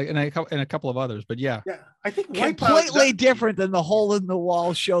 and a couple of others. But yeah, I think completely different than the Hole in the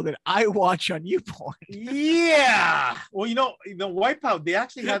Wall show that I watch on YouPorn. Yeah, well, Wipeout. They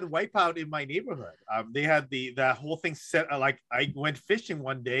actually had Wipeout in my neighborhood. They had that whole thing set. Like I went fishing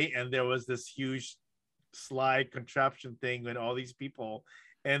one day, and there was this huge slide contraption thing with all these people,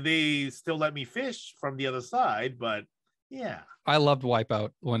 and they still let me fish from the other side. But yeah, I loved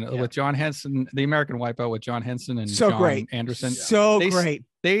Wipeout with John Henson, the American Wipeout with John Henson and so John great. Anderson. Great.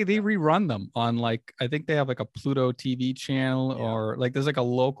 They rerun them on like, I think they have like a Pluto TV channel or like there's like a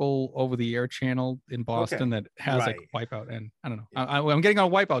local over the air channel in Boston that has like Wipeout. And I don't know. I'm getting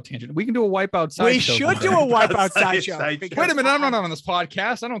on a Wipeout tangent. We can do a Wipeout side show. We should do a Wipeout side show. Wait a minute, I'm not on this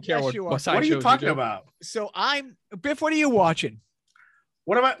podcast. I don't care what side. What are you talking about? So Biff, what are you watching?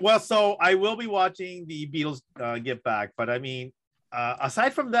 So I will be watching the Beatles Get Back, but I mean,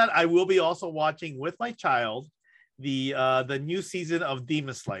 aside from that, I will be also watching with my child the new season of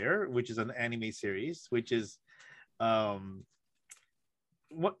Demon Slayer, which is an anime series, which is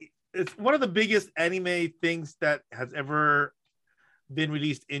it's one of the biggest anime things that has ever been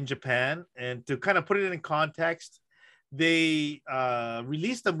released in Japan. And to kind of put it in context, they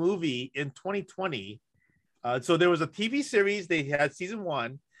released a movie in 2020. So there was a TV series, they had season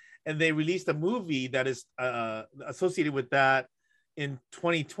 1, and they released a movie that is associated with that in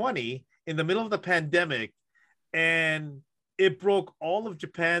 2020 in the middle of the pandemic, and it broke all of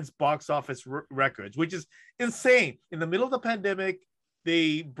Japan's box office records, which is insane. In the middle of the pandemic,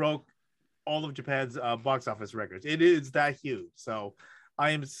 they broke all of Japan's box office records. It is that huge. So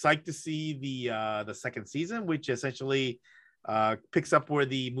I am psyched to see the second season, which essentially picks up where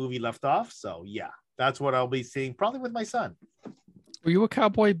the movie left off. So yeah, that's what I'll be seeing probably with my son. Were you a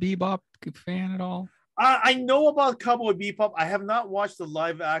Cowboy Bebop fan at all? I know about Cowboy Bebop. I have not watched the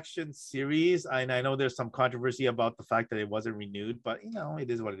live action series, and I know there's some controversy about the fact that it wasn't renewed, but you know,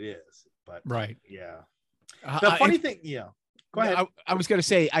 it is what it is. But right, yeah. The funny thing, yeah. Go ahead. I was going to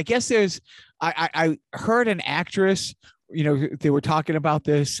say, I guess I heard an actress, you know, they were talking about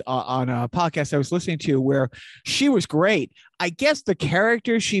this on a podcast I was listening to where she was great. I guess the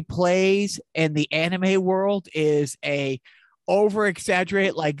character she plays in the anime world is a over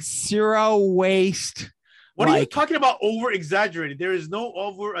exaggerate, like zero waste. What are you talking about? Over exaggerated? There is no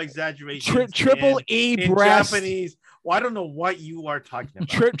over exaggeration. Triple E in breast. Japanese. Well, I don't know what you are talking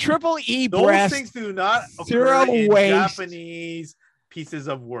about. Triple E Those breast. Those things do not zero occur in waste. Japanese pieces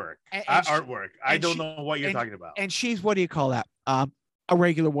of work, and artwork. I don't know what you're talking about. And she's, what do you call that? A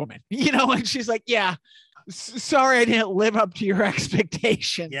regular woman, you know. And she's like, yeah. Sorry, I didn't live up to your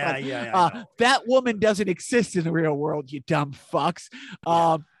expectations. Yeah. That woman doesn't exist in the real world, you dumb fucks.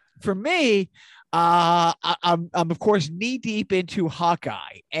 For me, I'm of course knee deep into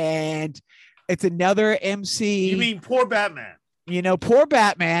Hawkeye, and it's another MC. You mean poor Batman? You know, poor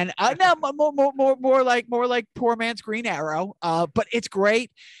Batman. No, more like poor man's Green Arrow. But it's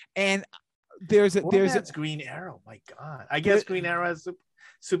great, and there's a Green Arrow. My God, I guess Green Arrow has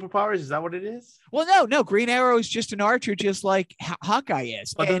superpowers. Is that what it is? Well, no. Green Arrow is just an archer, just like Hawkeye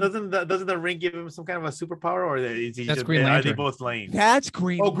is. But doesn't the ring give him some kind of a superpower, or is he just, Green Lantern. Are they both lame? That's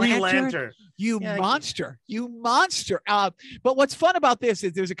Green Lantern. You monster. But what's fun about this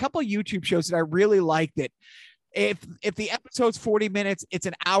is there's a couple of YouTube shows that I really like that. If the episode's 40 minutes, it's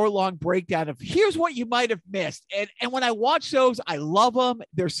an hour-long breakdown of here's what you might have missed. And when I watch those, I love them.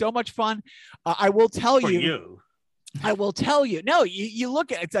 They're so much fun. I will tell you. I will tell you. No, you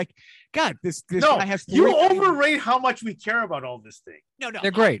look at it, it's like, God, this guy has. You overrate how much we care about all this thing. No,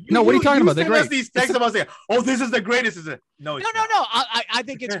 they're great. What are you talking about? They're great. These texts about saying, "Oh, this is the greatest." Is it? No. I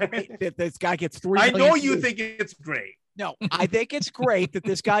think it's great that this guy gets 3 million. I know you think it's great. No, I think it's great that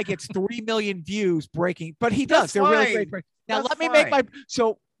this guy gets 3 million views breaking, but he does. They're really great. Now let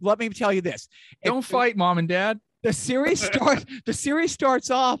me tell you this. Don't fight, Mom and Dad. The series starts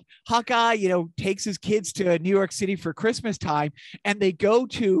off. Hawkeye, you know, takes his kids to New York City for Christmas time, and they go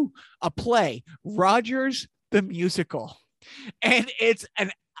to a play, Rogers the Musical, and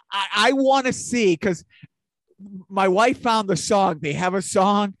I want to see, because my wife found the song. They have a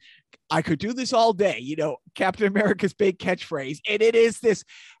song. I could do this all day, you know, Captain America's big catchphrase, and it is this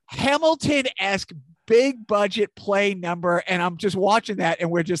Hamilton-esque big budget play number, and I'm just watching that,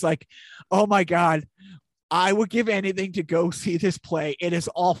 and we're just like, oh my God. I would give anything to go see this play. It is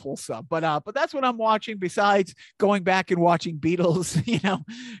awful stuff, but that's what I'm watching. Besides going back and watching Beatles, you know,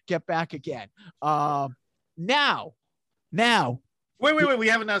 get back again. Now. Wait. We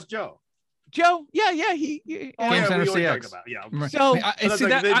haven't asked Joe. Joe, yeah, Games Center CX. So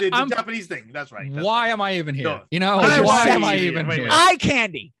the Japanese thing. That's right. Why am I even here? No. You know, why am I even here? Eye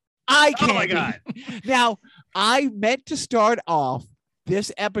candy. Oh my God. Now, I meant to start off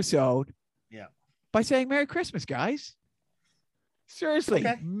this episode by saying Merry Christmas, guys. Seriously,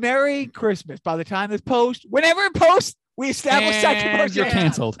 okay. Merry Christmas. By the time this post, whenever it posts, we establish second post. You're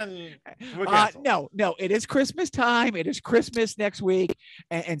canceled. No, it is Christmas time. It is Christmas next week.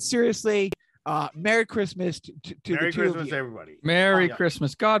 And seriously, Merry Christmas to Merry the two Christmas, of you. everybody. Merry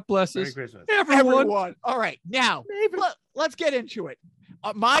Christmas. God bless us. Merry Christmas. Everyone. All right. Now, let's get into it.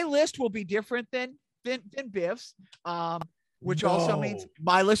 My list will be different than Biff's. Which also means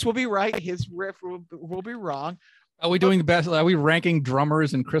my list will be right. His riff will be wrong. Are we doing the best? Are we ranking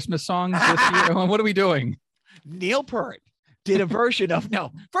drummers and Christmas songs this year? What are we doing? Neil Peart did a version of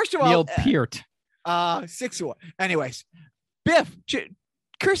First of all, Neil Peart. 6-1. Anyways, Biff,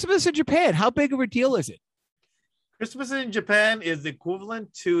 Christmas in Japan. How big of a deal is it? Christmas in Japan is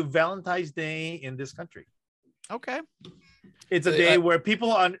equivalent to Valentine's Day in this country. Okay. It's a day where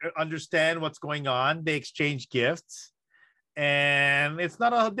people understand what's going on. They exchange gifts. And it's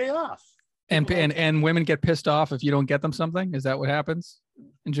not a day off. And women get pissed off if you don't get them something. Is that what happens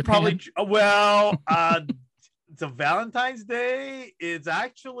in Japan? Probably. Well, the Valentine's Day is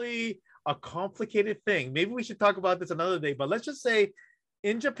actually a complicated thing. Maybe we should talk about this another day. But let's just say,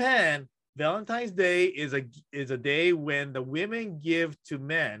 in Japan, Valentine's Day is a day when the women give to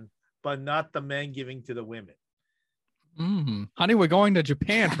men, but not the men giving to the women. Honey, we're going to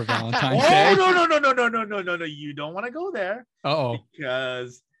Japan for Valentine's Day. Oh, no. You don't want to go there.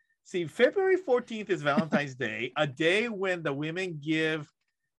 Because, see, February 14th is Valentine's Day, a day when the women give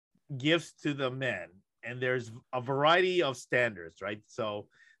gifts to the men. and there's a variety of standards, right? So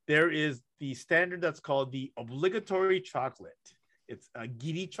there is the standard that's called the obligatory chocolate. It's a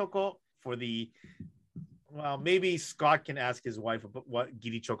giri choco for the, well, maybe Scott can ask his wife about what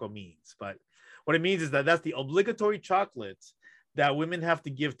giri choco means, but what it means is that that's the obligatory chocolates that women have to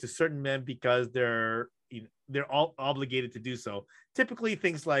give to certain men because they're all obligated to do so. Typically,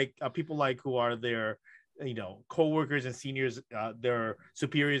 things like people like who are their, co-workers and seniors, their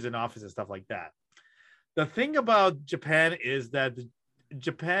superiors in office and stuff like that. The thing about Japan is that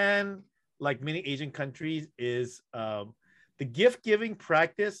Japan, like many Asian countries, is the gift-giving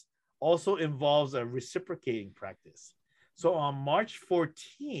practice also involves a reciprocating practice. So on March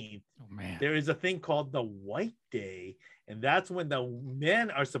 14th, there is a thing called the White Day, and that's when the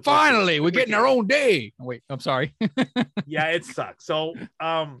men are supposed finally we're getting our own day. Oh, wait, I'm sorry. Yeah, it sucks. So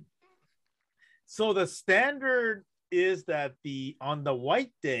so the standard is that on the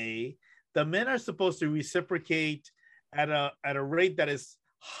White Day, the men are supposed to reciprocate at a rate that is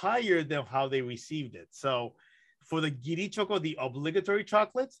higher than how they received it. So for the giri choco, the obligatory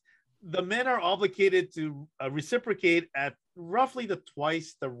chocolates, the men are obligated to reciprocate at roughly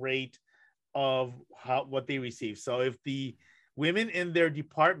twice the rate of what they receive. So if the women in their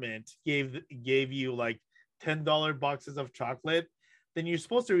department gave you like $10 boxes of chocolate, then you're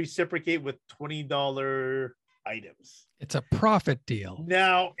supposed to reciprocate with $20 items. It's a profit deal.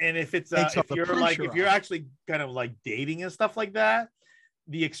 Now, and if it's if you're actually kind of like dating and stuff like that,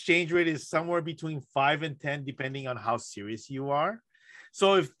 the exchange rate is somewhere between 5 and 10, depending on how serious you are.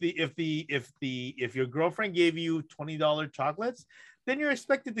 So if your girlfriend gave you $20 chocolates, then you're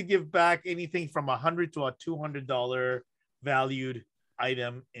expected to give back anything from $100 to a $200 valued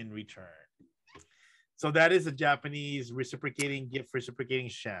item in return. So that is a Japanese gift reciprocating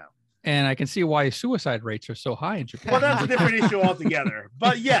sham. And I can see why suicide rates are so high in Japan. Well, that's a different issue altogether.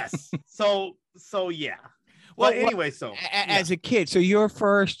 But yes, so yeah. Well, anyway, as a kid, so you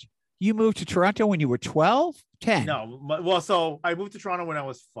moved to Toronto when you were 12, 10? No, well, so I moved to Toronto when I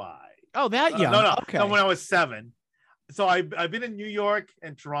was 5. Oh, that young? No, okay. No, when I was 7. So I've been in New York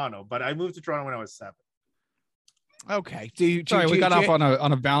and Toronto, but I moved to Toronto when I was 7. Okay. We got off on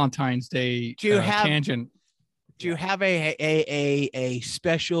a Valentine's Day tangent. Do you have a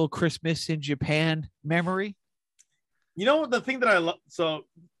special Christmas in Japan memory? The thing that I love. So,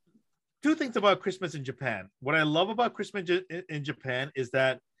 two things about Christmas in Japan. What I love about Christmas in Japan is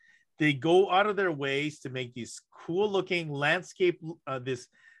that they go out of their ways to make these cool-looking landscape, this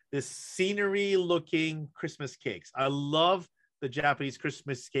scenery-looking Christmas cakes. I love the Japanese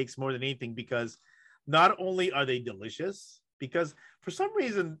Christmas cakes more than anything because not only are they delicious, because for some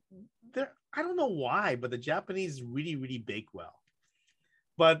reason I don't know why, but the Japanese really, really bake well.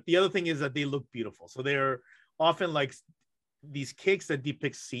 But the other thing is that they look beautiful. So they're often like these cakes that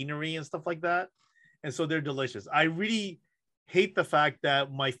depict scenery and stuff like that. And so they're delicious. I really hate the fact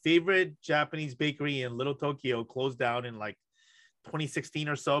that my favorite Japanese bakery in Little Tokyo closed down in like 2016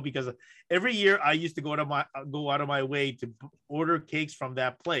 or so, because every year I used to go out of my way to order cakes from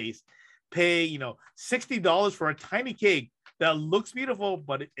that place, pay $60 for a tiny cake that looks beautiful,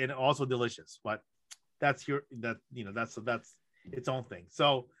 but and also delicious. But that's its own thing.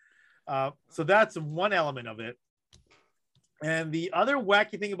 So that's one element of it. And the other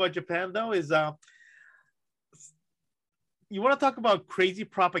wacky thing about Japan, though, is you want to talk about crazy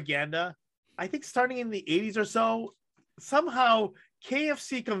propaganda. I think starting in the 80s or so, somehow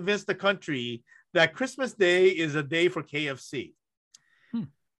KFC convinced the country that Christmas Day is a day for KFC.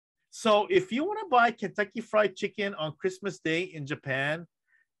 So if you want to buy Kentucky Fried Chicken on Christmas Day in Japan,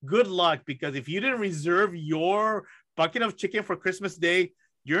 good luck, because if you didn't reserve your bucket of chicken for Christmas Day,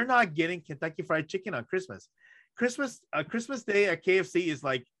 you're not getting Kentucky Fried Chicken on Christmas. Christmas Day at KFC is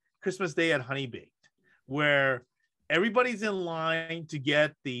like Christmas Day at Honey Baked, where everybody's in line to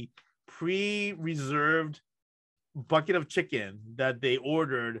get the pre-reserved bucket of chicken that they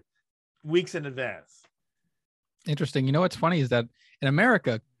ordered weeks in advance. Interesting. What's funny is that in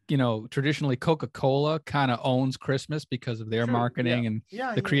America, traditionally Coca-Cola kind of owns Christmas because of their marketing and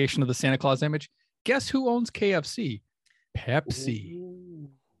the creation of the Santa Claus image. Guess who owns KFC? Pepsi. Ooh.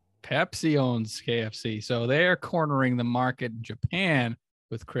 Pepsi owns KFC. So they're cornering the market in Japan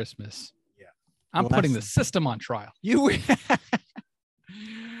with Christmas. Yeah. I'm putting the system on trial.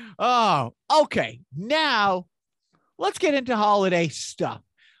 Oh, okay. Now let's get into holiday stuff.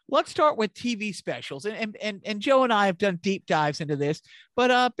 Let's start with TV specials. And Joe and I have done deep dives into this.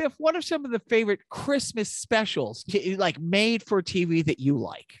 But Biff, what are some of the favorite Christmas specials like made for TV that you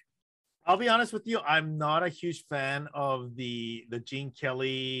like? I'll be honest with you. I'm not a huge fan of the Gene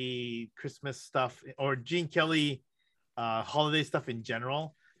Kelly Christmas stuff or Gene Kelly holiday stuff in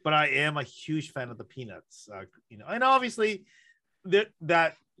general. but I am a huge fan of the Peanuts. And obviously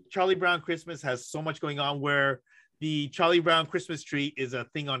that Charlie Brown Christmas has so much going on where the Charlie Brown Christmas tree is a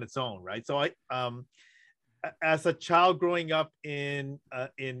thing on its own, right? So as a child growing up in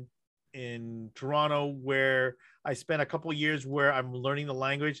Toronto, where I spent a couple of years where I'm learning the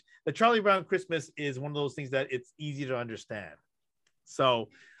language, the Charlie Brown Christmas is one of those things that it's easy to understand. So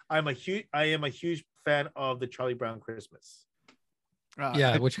I am a huge fan of the Charlie Brown Christmas.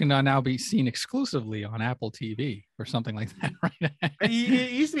 Which can now be seen exclusively on Apple TV or something like that, right?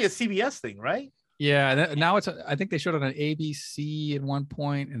 It used to be a CBS thing, right? Yeah, now I think they showed it on ABC at one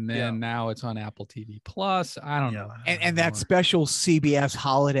point, and then now it's on Apple TV Plus. I don't know. And that special CBS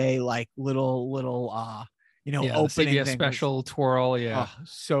holiday, like little opening CBS thing special twirl. Yeah.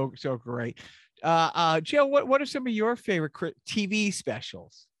 Oh, so great. Joe, what are some of your favorite TV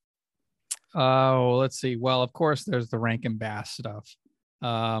specials? Let's see. Well, of course, there's the Rankin Bass stuff.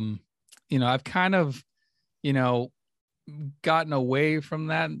 I've kind of, gotten away from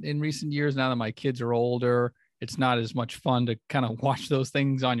that in recent years. Now that my kids are older, it's not as much fun to kind of watch those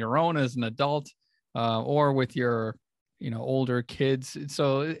things on your own as an adult, or with your, older kids.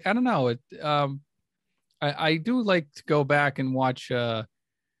 So I don't know. I do like to go back and watch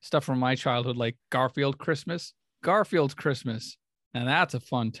stuff from my childhood, like Garfield's Christmas, and that's a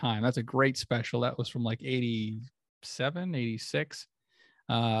fun time. That's a great special. That was from like 87, 86.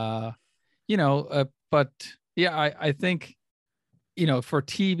 But yeah, I think, for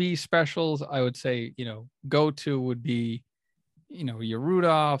TV specials, I would say, go-to would be, your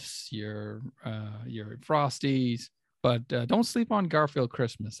Rudolphs, your Frosties, but don't sleep on Garfield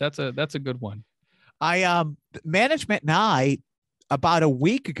Christmas. That's a good one. Management and I, about a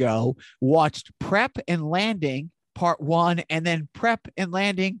week ago, watched Prep and Landing Part 1 and then Prep and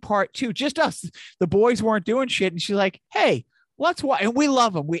Landing Part 2. Just us. The boys weren't doing shit. And she's like, hey, let's watch. And we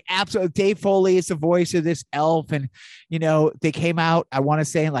love him. We absolutely, Dave Foley is the voice of this elf. And, they came out, I want to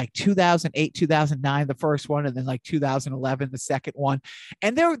say in like 2008, 2009, the first one, and then like 2011, the second one.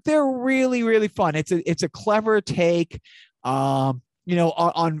 And they're really, really fun. It's a clever take, on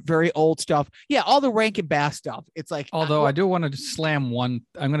very old stuff. Yeah. All the Rankin Bass stuff. It's like, although I do want to slam one.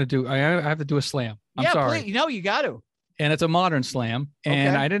 I have to do a slam. I'm sorry. Please, you got to. And it's a modern slam.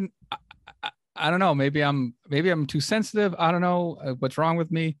 And okay. I don't know. Maybe I'm too sensitive. I don't know what's wrong with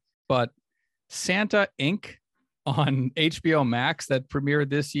me, but Santa Inc. on HBO Max that premiered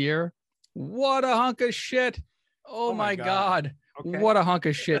this year. What a hunk of shit. Oh my God. Okay. What a hunk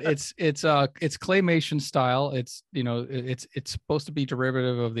of shit. It's claymation style. It's, it's supposed to be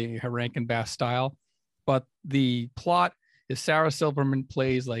derivative of the Rankin Bass style, but the plot is Sarah Silverman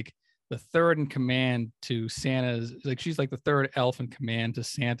plays like the third in command to Santa's, like she's like the third elf in command to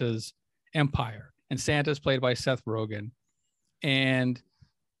Santa's empire, and Santa's played by Seth Rogen, and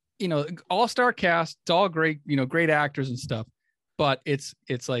all-star cast. It's all great, great actors and stuff, but it's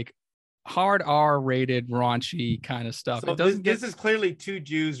like hard R-rated, raunchy kind of stuff. So this is clearly two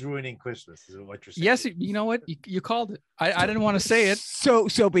Jews ruining Christmas, is what you're saying. Yes, you know what, you called it. I didn't want to say it.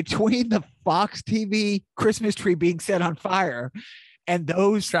 So between the Fox TV Christmas tree being set on fire and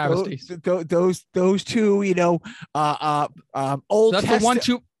those travesties, those two, Old That's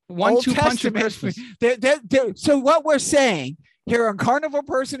the one-two punch of Christmas. So what we're saying here on Carnival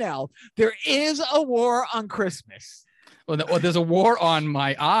Personnel, there is a war on Christmas. Well, there's a war on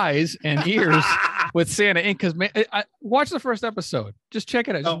my eyes and ears with Santa Inc. Because watch the first episode. Just check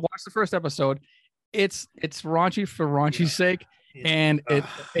it out. Just watch the first episode. It's raunchy for raunchy's sake, and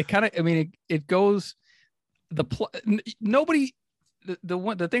it kind of. I mean, it goes. Nobody.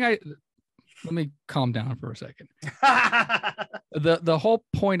 The thing let me calm down for a second. The whole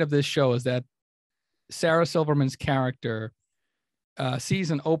point of this show is that Sarah Silverman's character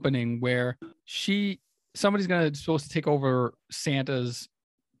sees an opening where somebody's supposed to take over Santa's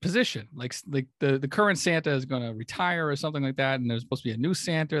position. Like the current Santa is going to retire or something like that. And there's supposed to be a new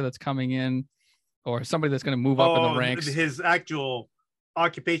Santa that's coming in, or somebody that's going to move up in the ranks. His actual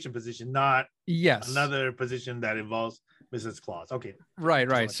occupation position, not another position that involves Mrs. Claus. Okay.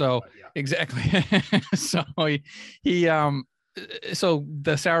 Right. So exactly. So so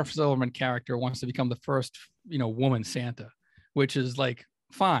the Sarah Silverman character wants to become the first, woman Santa, which is like,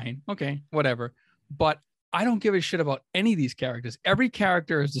 fine. Okay, whatever. But I don't give a shit about any of these characters. Every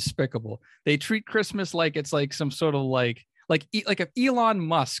character is despicable. They treat Christmas like it's like some sort of like if Elon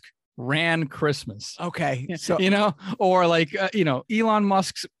Musk ran Christmas. Okay. So, or like, Elon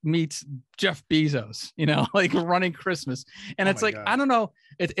Musk meets Jeff Bezos, like running Christmas. And it's like, God. I don't know.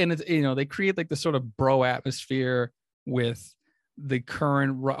 They create like this sort of bro atmosphere with the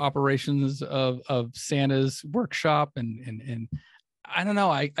current operations of Santa's workshop. And I don't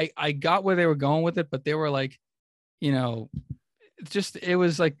know. I got where they were going with it, but they were like, you know, it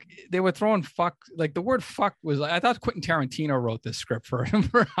was like they were throwing fuck. Like the word fuck was. I thought Quentin Tarantino wrote this script for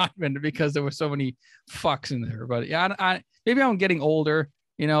Hotman because there were so many fucks in there. But yeah, maybe I'm getting older.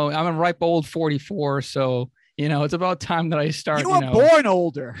 You know, I'm a ripe old 44, so you know it's about time that I start. You were born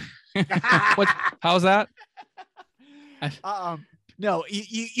older. How's that? No,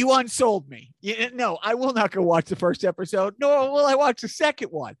 you unsold me. No, I will not go watch the first episode. Nor will I watch the second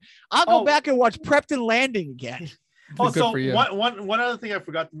one. I'll go back and watch Prepton Landing again. So one other thing I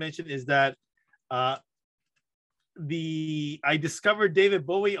forgot to mention is that I discovered David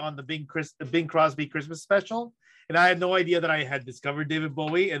Bowie on the Bing Crosby Christmas special, and I had no idea that I had discovered David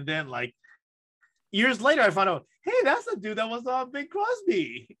Bowie. And then like years later, I found out, hey, that's the dude that was on Bing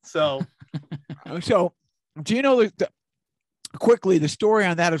Crosby. So do you know quickly, the story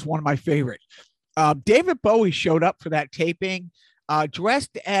on that is one of my favorites. David Bowie showed up for that taping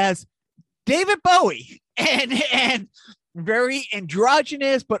dressed as David Bowie and very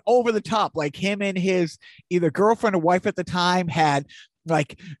androgynous, but over the top. Like him and his either girlfriend or wife at the time had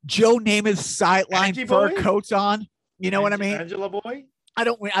like Joe Namath's sideline fur coats on. You know what I mean? Angela Boy? I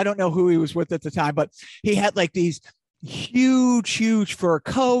don't know who he was with at the time, but he had like these huge fur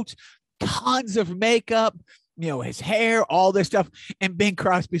coats, tons of makeup, you know, his hair, all this stuff. And Bing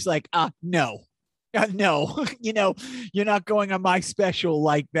Crosby's like, no, you know, you're not going on my special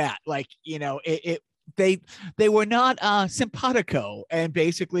like that. Like, you know, they were not simpatico. And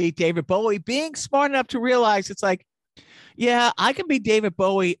basically David Bowie being smart enough to realize it's like, yeah, I can be David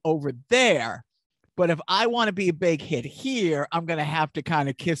Bowie over there, but if I want to be a big hit here, I'm going to have to kind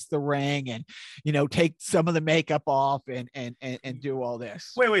of kiss the ring and, you know, take some of the makeup off and do all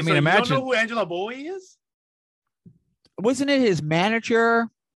this. Wait, so you don't know who Angela Bowie is? Wasn't it his manager?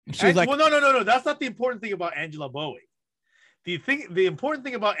 She was like, well, no. That's not the important thing about Angela Bowie. The important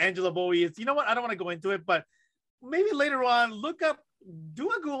thing about Angela Bowie is, you know what? I don't want to go into it, but maybe later on, do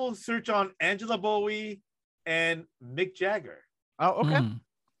a Google search on Angela Bowie and Mick Jagger. Oh,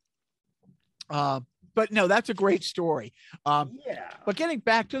 okay. But no, that's a great story. Yeah. But getting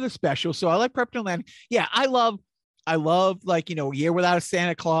back to the special, so I like Prepton Landing. Yeah, I love like, you know, Year Without a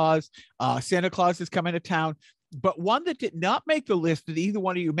Santa Claus. Santa Claus is coming to town. But one that did not make the list that either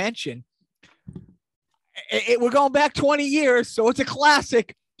one of you mentioned, we're going back 20 years, so it's a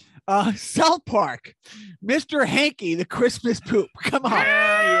classic. South Park, Mr. Hanky, the Christmas poop. Come on.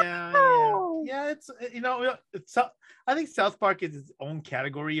 Yeah. It's, you know, I think South Park is its own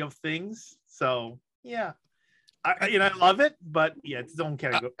category of things. So yeah, I love it, but yeah, it's its own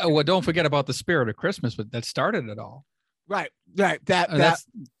category. Well, don't forget about the Spirit of Christmas, but that started it all. Right. That's,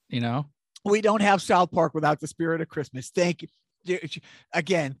 you know. We don't have South Park without the Spirit of Christmas. Thank you.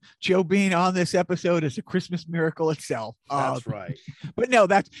 Again, Joe being on this episode is a Christmas miracle itself. That's right. But no,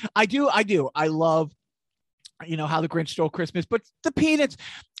 I do. I love, you know, How the Grinch Stole Christmas, but the Peanuts,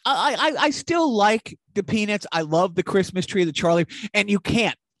 I still like the Peanuts. I love the Christmas tree, the Charlie, and you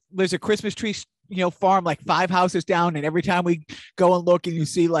can't. There's a Christmas tree, you know, farm like 5 houses down, and every time we go and look and you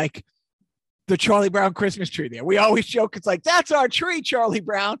see like the Charlie Brown Christmas tree there. We always joke, it's like, that's our tree, Charlie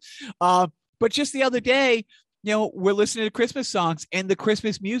Brown. But just the other day, you know, we're listening to Christmas songs and the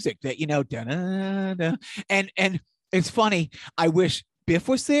Christmas music that, you know, da-da-da. And it's funny. I wish Biff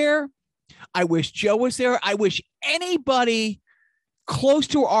was there. I wish Joe was there. I wish anybody close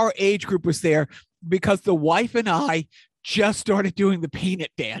to our age group was there, because the wife and I just started doing the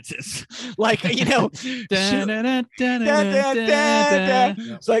peanut dances. Like, you know, it's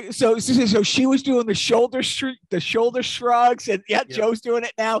like, so she was doing the shoulder shrugs, and Joe's doing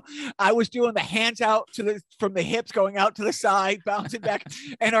it now. I was doing the hands out from the hips going out to the side, bouncing back.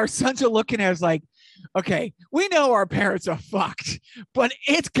 And our sons are looking at us like, okay, we know our parents are fucked, but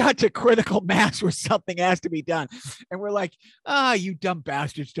it's got to critical mass where something has to be done. And we're like, you dumb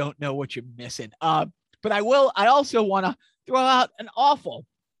bastards don't know what you're missing. But I also want to throw out an awful,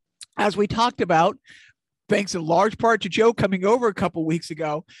 as we talked about, thanks in large part to Joe coming over a couple weeks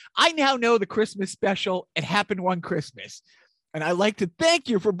ago. I now know the Christmas special. It happened one Christmas. And I'd like to thank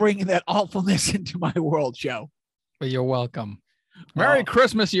you for bringing that awfulness into my world, Joe. Well, you're welcome. Merry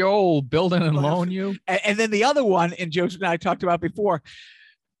Christmas, you old building and loan you. And then the other one, and Joseph and I talked about before,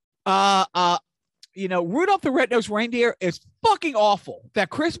 you know, Rudolph the Red-Nosed Reindeer is fucking awful.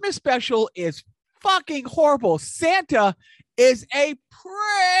 That Christmas special is fucking horrible. Santa is a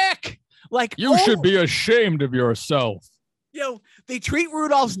prick. Like, you should be ashamed of yourself. they treat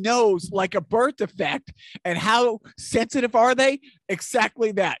Rudolph's nose like a birth defect. And how sensitive are they?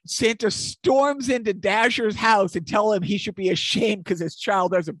 Exactly that. Santa storms into Dasher's house and tell him he should be ashamed because his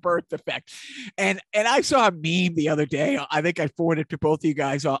child has a birth defect. And I saw a meme the other day. I think I forwarded it to both of you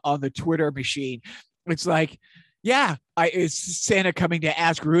guys on the Twitter machine. It's like, is Santa coming to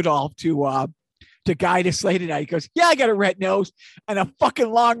ask Rudolph to guide his sleigh tonight? He goes, yeah, I got a red nose and a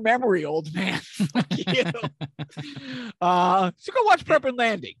fucking long memory, old man. So go watch Purple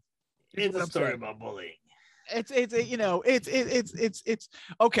Landing. It's a story about bullying. It's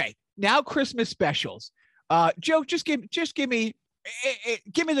okay. Now Christmas specials. Joe, just give me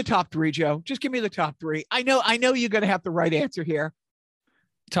the top three, Joe. Just give me the top three. I know you're gonna have the right answer here.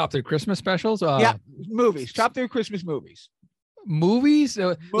 Top three Christmas specials? Movies. Top three Christmas movies. Movies?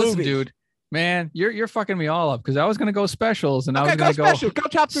 Listen, dude. Man, you're fucking me all up because I was gonna go specials and I was gonna go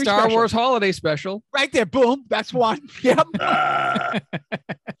top three Star Wars holiday special. Right there, boom. That's one. Yep.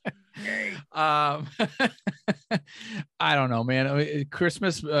 I don't know, man.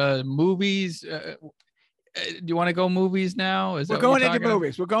 Christmas movies. Do you want to go movies now? We're going into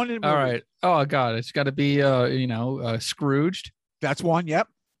movies. All right. Oh God, it's got to be Scrooged. That's one. Yep.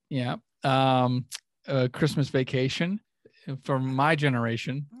 Yeah. Christmas Vacation for my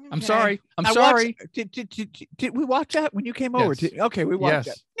generation. Okay. I'm sorry. Did we watch that when you came over? Okay, we watched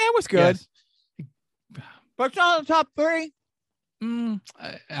it. Yeah, it was good. Yes. But it's not on the top three. I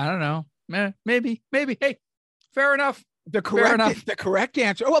don't know. Maybe. Hey, fair enough. The correct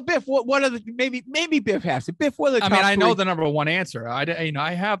answer. Well, Biff, what are the maybe Biff has it. Biff, what are the top I know the number one answer. I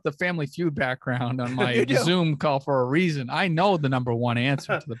have the Family Feud background on my Zoom call for a reason. I know the number one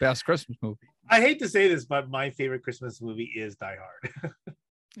answer to the best Christmas movie. I hate to say this, but my favorite Christmas movie is Die Hard.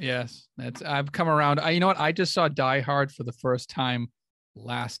 Yes, I've come around. You know what? I just saw Die Hard for the first time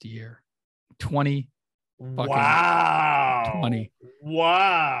last year. 20. Wow. 20.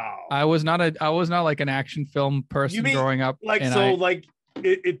 Wow. I was not like an action film person growing up.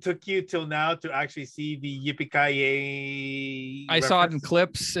 It took you till now to actually see the Yippee-ki-yay I saw it in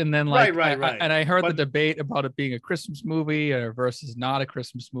clips and then right. And I heard the debate about it being a Christmas movie versus not a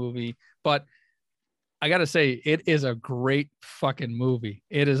Christmas movie. But I got to say, it is a great fucking movie.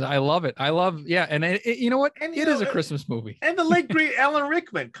 It is. I love it. And you know what? It is a Christmas movie. And the late great Alan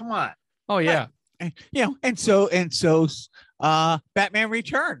Rickman. Come on. Oh yeah. And so Batman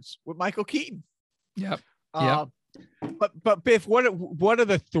Returns with Michael Keaton. Yep. But Biff, what are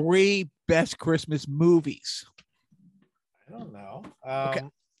the three best Christmas movies? I don't know. Okay.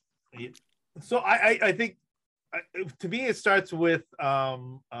 So I think to me it starts with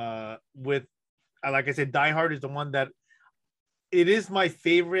like I said, Die Hard is the one that it is my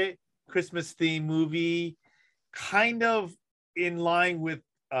favorite Christmas themed movie, kind of in line with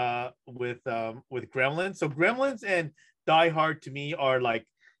Gremlins. So Gremlins and Die Hard to me are like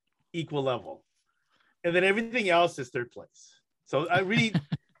equal level, and then everything else is third place. So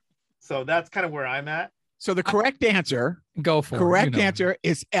so that's kind of where I'm at. So the correct answer, answer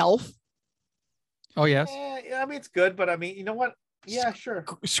is Elf. Oh yes. I mean it's good, but I mean you know what? Yeah, sure.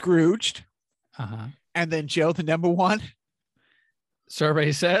 Scrooged. And then Joe, the number one.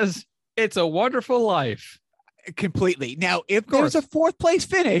 Survey says It's a Wonderful Life. Completely. Now, if there's a fourth place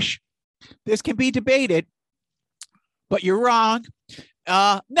finish, this can be debated, but you're wrong.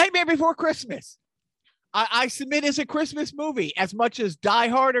 Nightmare Before Christmas. I submit as a Christmas movie as much as Die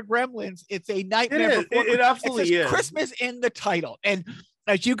Hard or Gremlins. It's a Nightmare Before Christmas. It absolutely is. Christmas in the title. And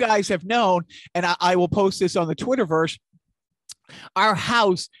as you guys have known, and I will post this on the Twitterverse, our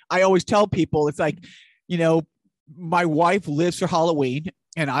house, I always tell people, it's like, my wife lives for Halloween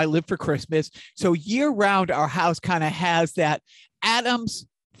and I live for Christmas. So year round, our house kind of has that Addams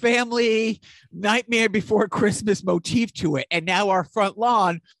Family Nightmare Before Christmas motif to it. And now our front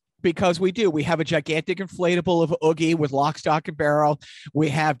lawn, because we have a gigantic inflatable of Oogie with lock, stock, and barrel. We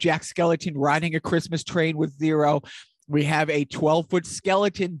have Jack Skellington riding a Christmas train with Zero. We have a 12-foot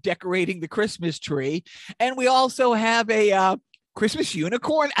skeleton decorating the Christmas tree. And we also have a Christmas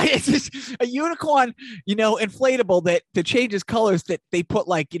unicorn. It's just a unicorn, inflatable that changes colors, that they put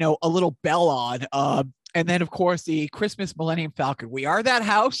a little bell on. And then, of course, the Christmas Millennium Falcon. We are that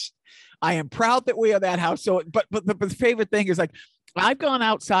house. I am proud that we are that house. So, but the favorite thing is, I've gone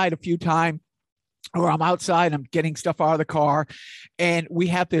outside a few times, or I'm outside, I'm getting stuff out of the car, and we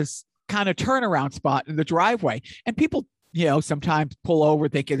have this kind of turnaround spot in the driveway. And people, sometimes pull over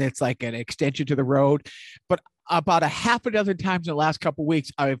thinking it's like an extension to the road. But about a half a dozen times in the last couple of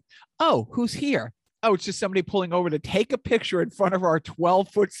weeks, who's here? Oh, it's just somebody pulling over to take a picture in front of our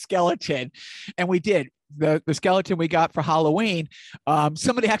 12-foot skeleton. And we did. The skeleton we got for Halloween,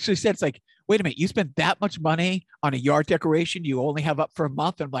 somebody actually said, it's like, wait a minute, you spent that much money on a yard decoration you only have up for a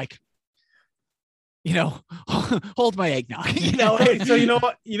month? I'm like, hold my eggnog. So you know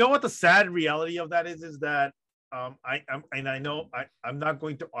what the sad reality of that is that I'm not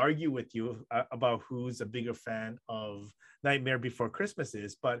going to argue with you about who's a bigger fan of Nightmare Before Christmas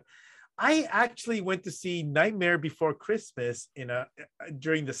is, but I actually went to see Nightmare Before Christmas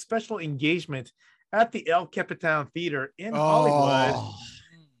during the special engagement at the El Capitan Theater in Hollywood.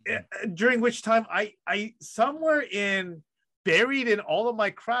 During which time I somewhere buried in all of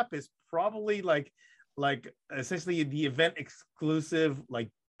my crap is probably like essentially the event exclusive like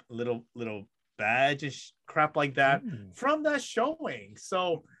little badge and crap like that from that showing.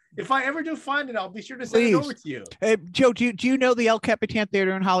 So if I ever do find it, I'll be sure to send it over to you. Hey, Joe, do you know the El Capitan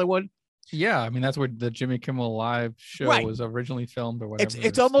Theater in Hollywood? Yeah, I mean that's where the Jimmy Kimmel Live show was originally filmed or whatever.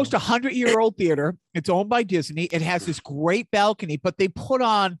 It's almost 100-year-old theater. It's owned by Disney. It has this great balcony, but they put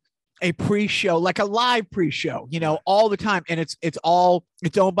on a pre-show, like a live pre-show, all the time, and it's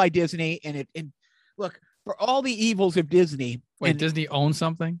owned by Disney. And look, for all the evils of Disney. Wait, Disney owns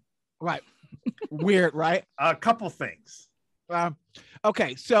something? Right. Weird, right? A couple things.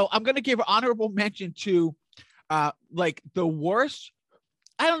 Okay, so I'm going to give honorable mention to like the worst.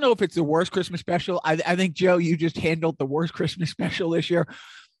 I don't know if it's the worst Christmas special. I think, Joe, you just handled the worst Christmas special this year.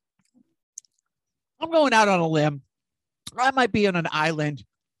 I'm going out on a limb. I might be on an island.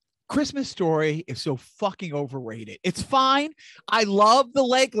 Christmas Story is so fucking overrated. It's fine. I love the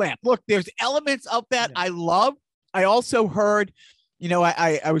leg lamp. Look, there's elements of that I love. I also heard,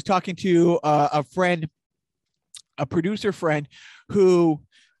 I was talking to a friend, a producer friend who,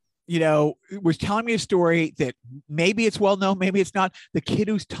 was telling me a story that maybe it's well known, maybe it's not. The kid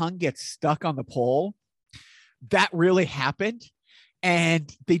whose tongue gets stuck on the pole, that really happened. And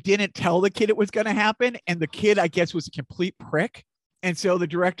they didn't tell the kid it was going to happen. And the kid, I guess, was a complete prick. And so the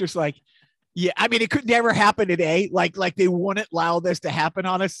director's like, yeah, I mean, it could never happen today. Like they wouldn't allow this to happen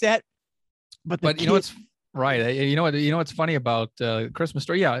on a set. But you know what's right. You know what's funny about Christmas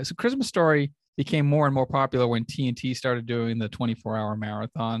Story? Yeah, so Christmas Story became more and more popular when TNT started doing the 24-hour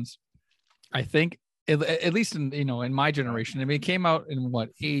marathons. I think at least in my generation. I mean, it came out in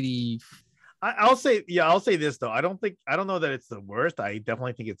what 80. I'll say this though. I don't know that it's the worst. I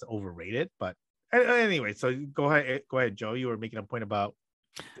definitely think it's overrated. But anyway, so go ahead, Joe. You were making a point about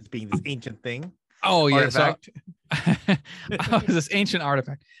it being this ancient thing. Oh yeah, artifact. This ancient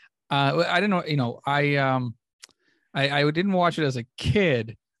artifact. I don't know. I didn't watch it as a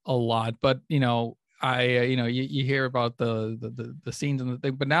kid a lot, but you hear about the scenes and the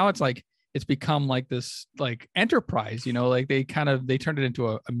thing. But now it's become like this like enterprise. Like they turned it into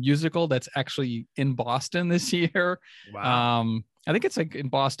a musical that's actually in Boston this year. Wow. I think it's like in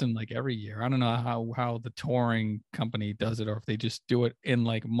Boston like every year. I don't know how the touring company does it, or if they just do it in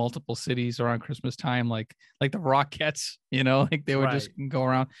like multiple cities around Christmas time, like the Rockettes, like they would just go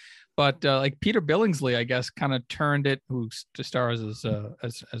around. But like Peter Billingsley, I guess, kind of turned it, who stars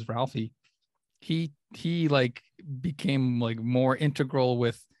as Ralphie. He like became like more integral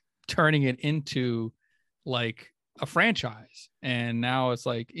with turning it into like a franchise, and now it's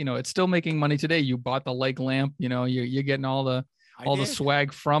like it's still making money today. You bought the leg lamp, you're getting all the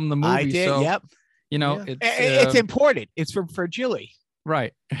swag from the movie. I did. So, yep. It's imported. It's from Fragile.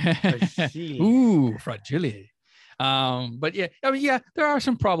 Right. Ooh, Fragile. But yeah, I mean, there are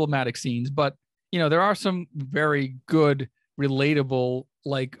some problematic scenes, but there are some very good, relatable,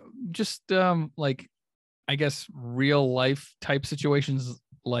 like just like I guess real life type situations,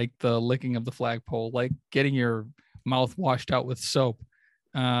 like the licking of the flagpole, like getting your mouth washed out with soap.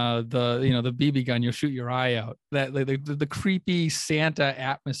 The BB gun, you'll shoot your eye out. That the creepy Santa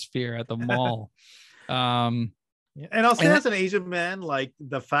atmosphere at the mall. And I'll say as an Asian man, like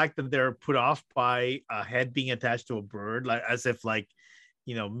the fact that they're put off by a head being attached to a bird, like as if like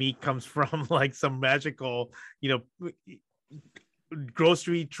meat comes from like some magical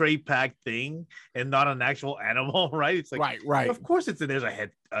grocery tray packed thing and not an actual animal, right? It's like right. Of course, there's a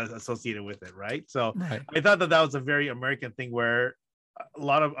head associated with it, right? So I thought that was a very American thing where a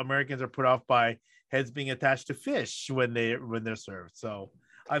lot of Americans are put off by heads being attached to fish when they're served. So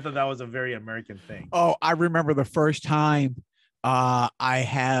I thought that was a very American thing. Oh, I remember the first time I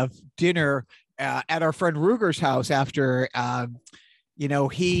have dinner at our friend Ruger's house after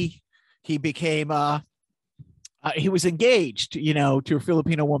he became he was engaged, to a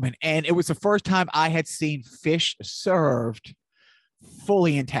Filipino woman, and it was the first time I had seen fish served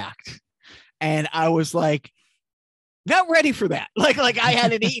fully intact, and I was like, not ready for that. Like I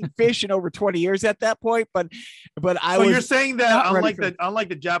hadn't eaten fish in over 20 years at that point, but I was. So you're saying that unlike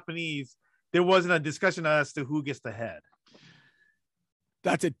the Japanese, there wasn't a discussion as to who gets the head.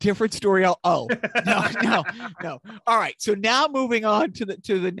 That's a different story. Oh, no. All right. So now moving on to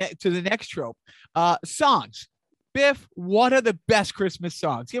the next trope. Songs. Biff, what are the best Christmas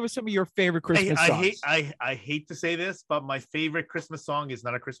songs? Give us some of your favorite Christmas songs. I hate to say this, but my favorite Christmas song is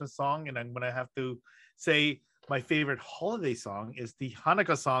not a Christmas song, and I'm gonna have to say my favorite holiday song is the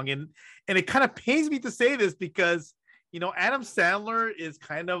Hanukkah song, and it kind of pains me to say this because Adam Sandler is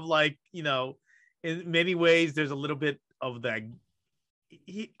kind of like in many ways there's a little bit of that.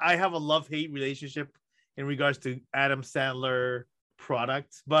 I have a love-hate relationship in regards to Adam Sandler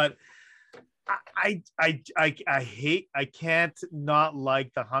products, but I can't not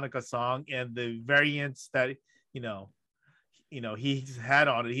like the Hanukkah song and the variants that he's had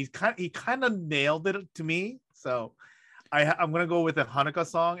on it. He kind of nailed it to me. So I'm gonna go with the Hanukkah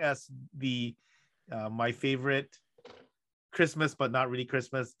song as the my favorite Christmas, but not really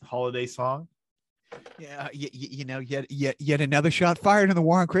Christmas holiday song. Yeah, yet another shot fired in the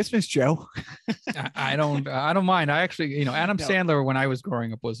war on Christmas, Joe. I don't mind. I actually, Adam Sandler when I was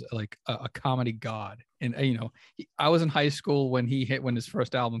growing up was like a comedy god, and I was in high school when his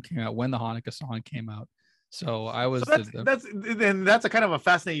first album came out, when the Hanukkah song came out. So I was. So that's a kind of a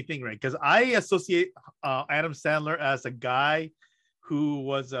fascinating thing, right? Because I associate Adam Sandler as a guy who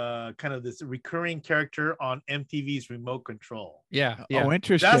was kind of this recurring character on MTV's Remote Control. Yeah. Oh,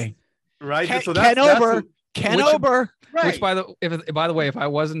 interesting. Right. Ken Ober. Right. Which by the way, if I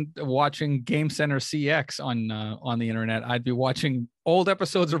wasn't watching Game Center CX on the internet, I'd be watching old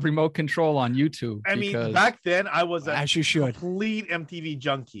episodes of Remote Control on YouTube. I mean, back then I was as you should complete MTV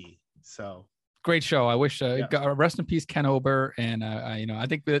junkie. So great show. I wish rest in peace, Ken Ober. And I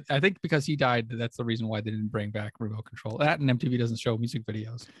think because he died, that's the reason why they didn't bring back Remote Control. That and MTV doesn't show music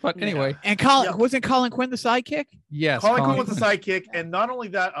videos. But anyway, and wasn't Colin Quinn the sidekick? Yes, Colin Quinn was the sidekick, and not only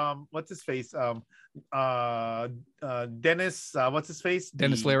that, what's his face? Dennis, what's his face?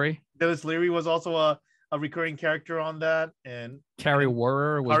 Dennis Leary. Dennis Leary was also a recurring character on that, and Carrie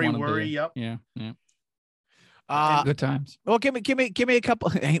Werner was one of the, yep. Yeah. Good times. Well, give me a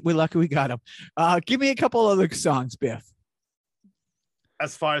couple. Ain't we lucky we got them? Give me a couple other songs, Biff.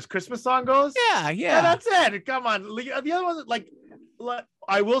 As far as Christmas song goes, yeah, that's it. Come on, the other ones like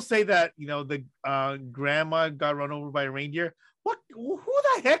I will say that the grandma got run over by a reindeer. Who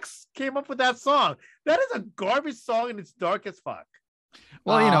the heck came up with that song? That is a garbage song and it's dark as fuck.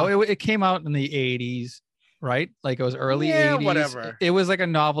 Well, it came out in the 80s. Right, like it was early 80s. Whatever. It was like a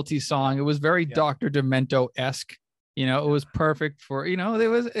novelty song. It was very Dr. Demento-esque. It was perfect for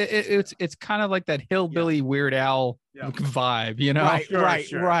it's kind of like that hillbilly Weird Al vibe.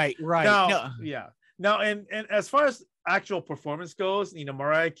 Right. Now, and as far as actual performance goes,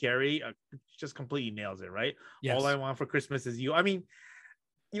 Mariah Carey just completely nails it. Right. Yes. All I Want for Christmas Is You. I mean,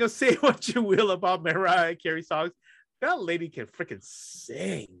 say what you will about Mariah Carey songs, that lady can freaking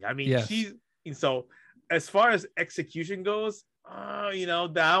sing. I mean, she's so. As far as execution goes,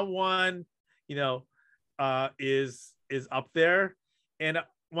 that one, is up there. And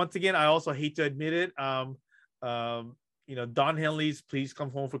once again, I also hate to admit it. Don Henley's "Please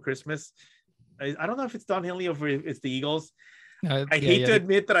Come Home for Christmas." I don't know if it's Don Henley or if it's the Eagles. I hate to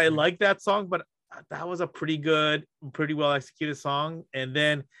admit that I like that song, but that was a pretty well executed song. And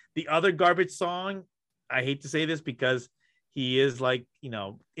then the other garbage song, I hate to say this because he is like,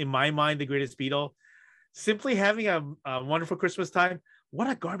 in my mind, the greatest Beatle. Simply Having a Wonderful Christmas Time. What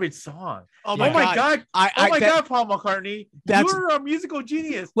a garbage song. Oh my God. God, Paul McCartney. You're a musical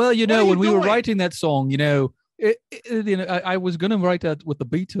genius. Well, when we were writing that song, I was going to write that with the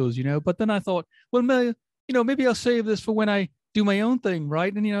Beatles, but then I thought, well, maybe I'll save this for when I do my own thing.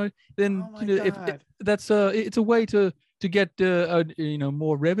 Right. And, it's a way to get,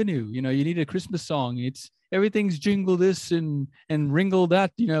 more revenue. You need a Christmas song. Everything's jingle this and ringle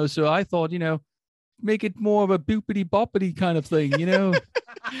that, so I thought, make it more of a boopity boppity kind of thing,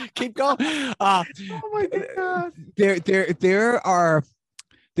 Keep going. Oh my God. There are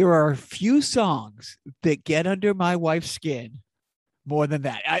a few songs that get under my wife's skin more than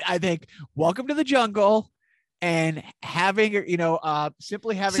that. I think Welcome to the Jungle and having,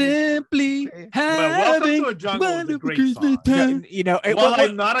 simply having Welcome to a Jungle is a great song.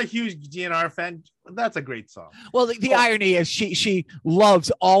 I'm not a huge GNR fan, that's a great song. Well, the irony is she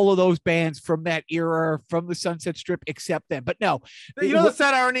loves all of those bands from that era, from the Sunset Strip, except them. But no, the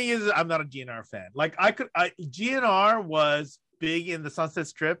sad irony is I'm not a GNR fan. Like GNR was big in the Sunset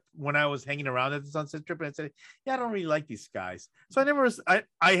Strip when I was hanging around at the Sunset Strip, and I said, I don't really like these guys. So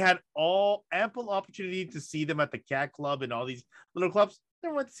I had ample opportunity to see them at the Cat Club and all these little clubs.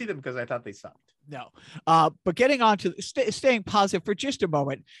 Never went to see them because I thought they sucked. No, but getting on to staying positive for just a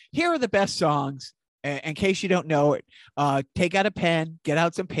moment. Here are the best songs in case you don't know it, take out a pen, get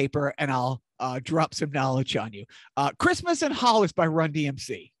out some paper, and I'll drop some knowledge on you. Christmas in Hollis by Run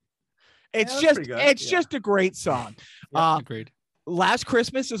DMC. It's just a great song. Agreed. Last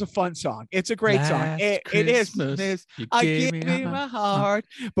Christmas is a fun song. It's a great song. It is. I gave me my heart,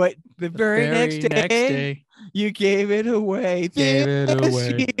 but the very next day, you gave it away.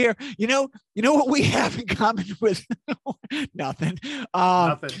 This year. You know what we have in common with nothing.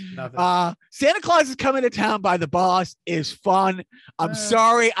 Nothing. Santa Claus is Coming to Town by The Boss is fun. I'm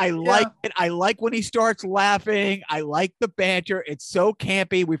sorry. I like it. I like when he starts laughing. I like the banter. It's so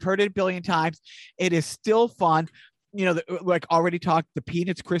campy. We've heard it a billion times. It is still fun. You know, like already talked, the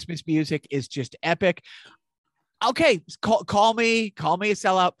Peanuts Christmas music is just epic. Okay, call me a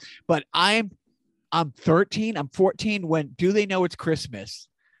sellout, but I'm 13, I'm 14 when Do They Know It's Christmas?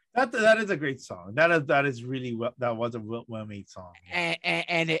 That is a great song. That is really that was a well-made song.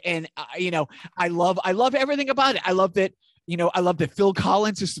 And you know, I love everything about it. I love that. You know, I love that Phil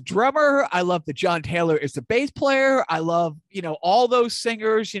Collins is the drummer. I love that John Taylor is the bass player. I love, you know, all those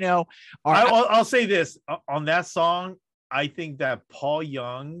singers, you know. I'll say this on that song. I think that Paul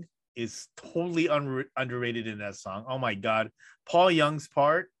Young is totally underrated in that song. Oh my God. Paul Young's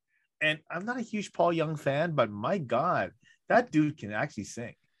part. And I'm not a huge Paul Young fan, but my God, that dude can actually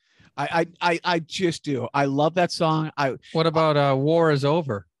sing. I just do. I love that song. What about War Is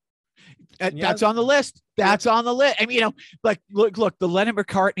Over? That's on the list. That's on the list. I mean, you know, like look, the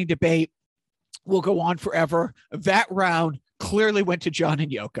Lennon-McCartney debate will go on forever. That round clearly went to John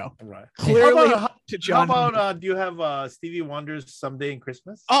and Yoko. Right. Clearly to John. How about do you have Stevie Wonder's Someday in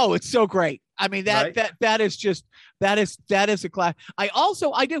Christmas? Oh, it's so great. I mean, that is a class. I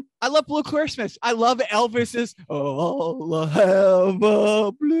love Blue Christmas. I love Elvis's Oh, have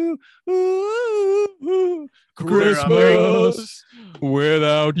a blue Christmas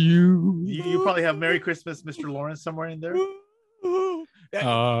without you. You probably have Merry Christmas, Mr. Lawrence, somewhere in there. You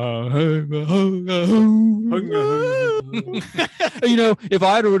know, if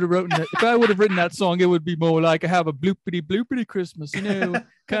I would have written that song, it would be more like I have a bloopity Christmas, you know,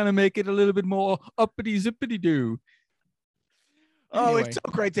 kind of make it a little bit more uppity zippity doo. Oh, anyway. It's so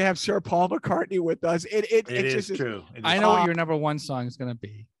great to have Sir Paul McCartney with us. It is just true. I know what your number one song is going to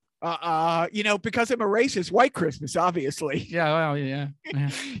be. You know, because I'm a racist, White Christmas, obviously. Yeah, well, yeah.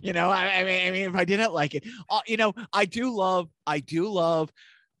 You know, I mean, if I didn't like it, you know, I do love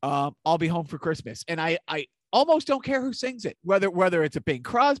I'll Be Home for Christmas, and I almost don't care who sings it, whether it's a Bing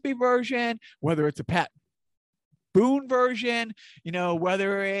Crosby version, whether it's a Pat Boone version, you know,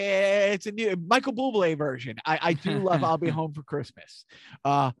 whether it's a new Michael Bublé version. I do love I'll Be Home for Christmas.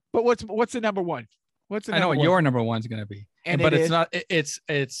 But what's the number one? I know what your number one's going to be, but it's not. It's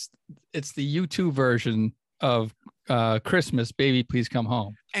the U2 version of Christmas, Baby Please Come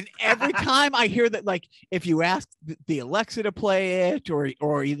Home. And every time I hear that, like if you ask the Alexa to play it,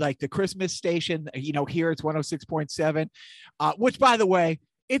 or you like the Christmas station, you know, here it's 106.7, which by the way,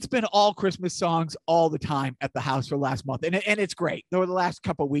 it's been all Christmas songs all the time at the house for the last month. And it's great. Over the last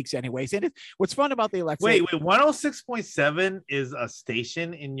couple of weeks anyways. And what's fun about the Alexa. Wait, 106.7 is a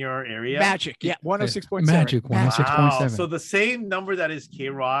station in your area? Magic. Yeah. 106.7. Magic 106.7. Wow. So the same number that is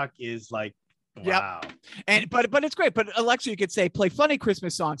K-Rock is like, wow. Yep. And but it's great. But Alexa, you could say play funny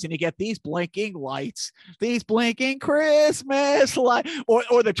Christmas songs, and you get these blinking lights, these blinking Christmas light,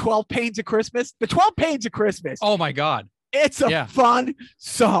 or the 12 Pains of Christmas. The 12 Pains of Christmas. Oh my God. It's a fun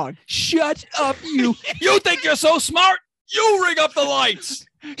song. Shut up, you. You think you're so smart? You ring up the lights.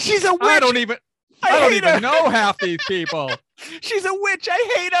 She's a witch. I don't even know half these people. She's a witch.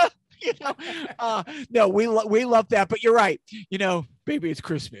 I hate her. You know, no, we love that. But you're right. You know, baby, it's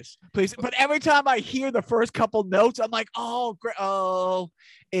Christmas, please. But every time I hear the first couple notes, I'm like, oh,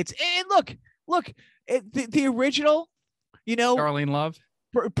 it's. And look, the original. You know, Darlene Love.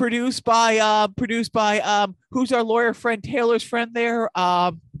 Produced by who's our lawyer friend, Taylor's friend there,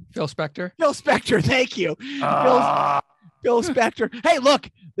 Phil Spector. Phil Spector, thank you. Phil Spector. Hey, look,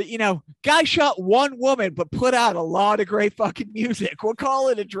 you know, guy shot one woman but put out a lot of great fucking music. We'll call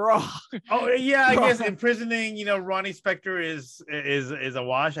it a draw. Oh yeah, I guess imprisoning, you know, Ronnie Spector is a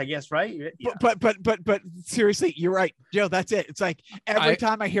wash, I guess, right? Yeah. But seriously, you're right, Joe. That's it. It's like every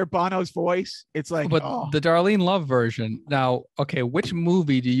time I hear Bono's voice, it's like. But the Darlene Love version. Now, okay, which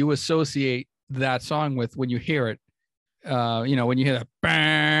movie do you associate that song with when you hear it? You know, when you hear that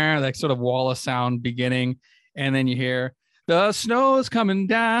bang, that sort of Wallace sound beginning, and then you hear the snow's coming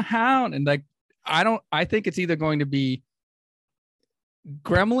down, and like I think it's either going to be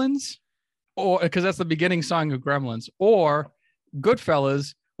Gremlins, or because that's the beginning song of Gremlins, or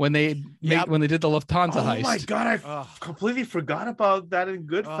Goodfellas when they did the Lufthansa heist. Oh my God, I completely forgot about that in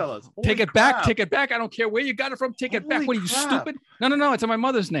Goodfellas. Take it back. I don't care where you got it from. Take it back. What are you, stupid? No. It's on my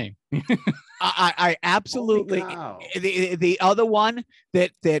mother's name. I absolutely. The other one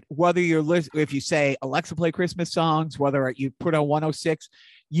that whether you're listening, if you say Alexa play Christmas songs, whether you put on 106,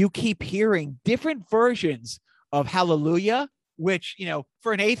 you keep hearing different versions of Hallelujah, which, you know,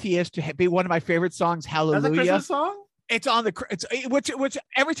 for an atheist to be one of my favorite songs, Hallelujah. That's a Christmas song? It's on which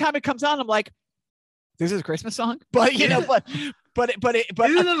every time it comes on, I'm like, this is a Christmas song, but you know, but isn't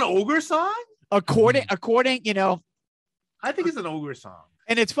it an ogre song? According, you know, I think it's an ogre song.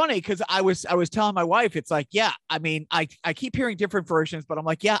 And it's funny because I was telling my wife, it's like, yeah, I mean, I keep hearing different versions, but I'm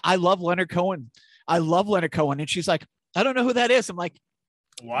like, yeah, I love Leonard Cohen. And she's like, I don't know who that is. I'm like,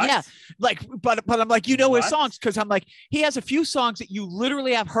 what? Yeah, like, but I'm like, you know his songs, because I'm like, he has a few songs that you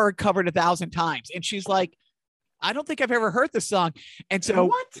literally have heard covered 1,000 times, and she's like, I don't think I've ever heard this song. And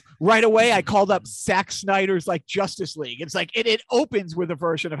so right away I called up Zack Snyder's like Justice League. It's like it opens with a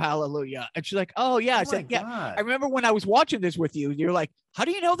version of Hallelujah. And she's like, oh yeah. I said, yeah. I remember when I was watching this with you, you're like, how do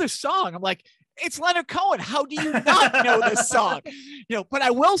you know this song? I'm like, it's Leonard Cohen. How do you not know this song? You know, but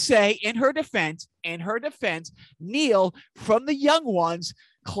I will say in her defense, Neil from the Young Ones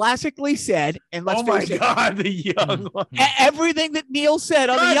classically said, and let's face it, God, the Young Ones. Everything that Neil said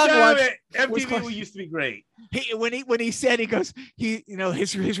on the Young Ones. MTV used to be great. When he said, he goes, you know,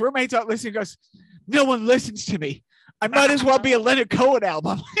 his roommates aren't listening. He goes, no one listens to me. I might as well be a Leonard Cohen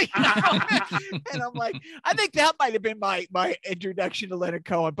album. And I'm like, I think that might have been my introduction to Leonard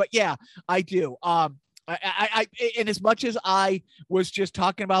Cohen. But yeah, I do. I and as much as I was just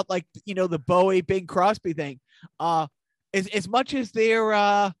talking about, like, you know, the Bowie Bing Crosby thing, as much as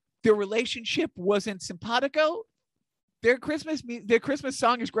their relationship wasn't simpatico, their Christmas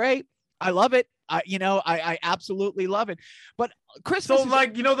song is great. I love it. I absolutely love it. But Christmas. So,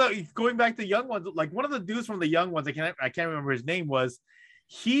 like, you know, going back to Young Ones, like one of the dudes from the Young Ones, I can't remember his name,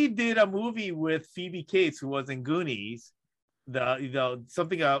 he did a movie with Phoebe Cates, who was in Goonies.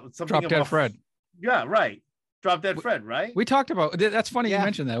 Something Drop Dead Fred. Yeah, right. Drop Dead Fred, right? We talked about that's funny you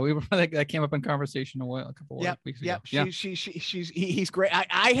mentioned that. We were that came up in conversation a couple weeks ago. Yeah, he's great.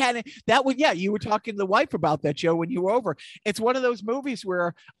 I hadn't that one. Yeah, you were talking to the wife about that, Joe, when you were over. It's one of those movies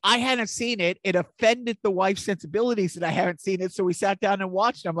where I hadn't seen it. It offended the wife's sensibilities that I haven't seen it. So we sat down and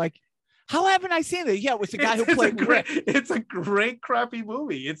watched. I'm like, how haven't I seen it? Yeah, it was the guy who played Rick. It's a great crappy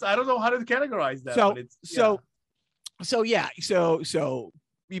movie. I don't know how to categorize that. So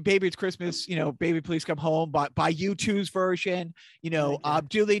Baby It's Christmas, you know, Baby Please Come Home by U2's version, you know,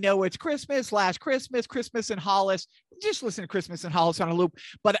 Do They Know It's Christmas, Last Christmas, Christmas in Hollis. Just listen to Christmas in Hollis on a loop.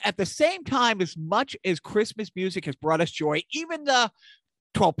 But at the same time, as much as Christmas music has brought us joy, even the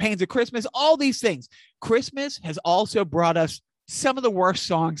 12 Pains of Christmas, all these things, Christmas has also brought us some of the worst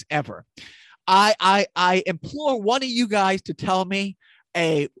songs ever. I implore one of you guys to tell me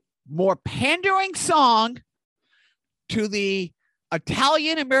a more pandering song to the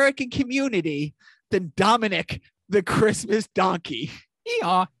Italian American community than Dominic the Christmas Donkey.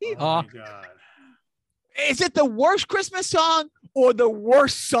 Hee-haw, hee-haw. Oh my God. Is it the worst Christmas song or the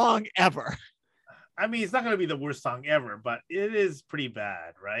worst song ever? I mean, it's not going to be the worst song ever, but it is pretty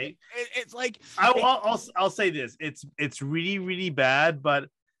bad, right? It's like I'll say this: it's really, really bad, but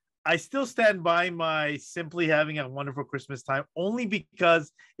I still stand by my Simply Having a Wonderful Christmas Time only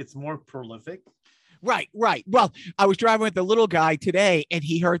because it's more prolific. Right. Well, I was driving with the little guy today and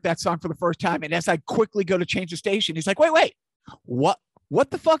he heard that song for the first time. And as I quickly go to change the station, he's like, wait, what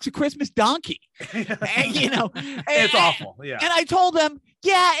the fuck's a Christmas donkey? And, you know, it's awful. Yeah. And I told him,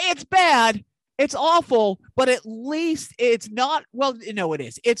 yeah, it's bad. It's awful, but at least it's not, well, no, it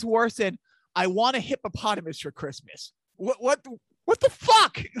is. It's worse than I want a hippopotamus for Christmas. What the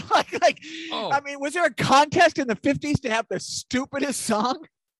fuck? I mean, was there a contest in the 50s to have the stupidest song?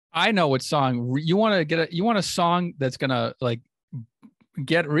 I know what song you want to you want a song that's going to like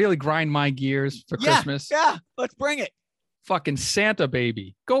really grind my gears for Christmas. Yeah. Let's bring it. Fucking Santa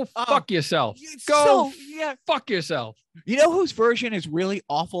Baby. Go fuck yourself. Fuck yourself. You know whose version is really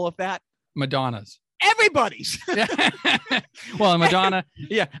awful of that? Madonna's. Everybody's. Well, Madonna.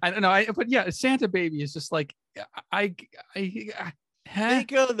 Yeah, I don't know. But yeah, Santa Baby is just like think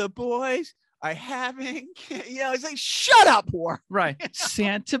of the boys. I haven't, it's like, shut up, whore. Right.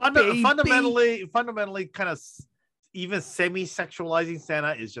 Santa Baby. Fundamentally kind of even semi-sexualizing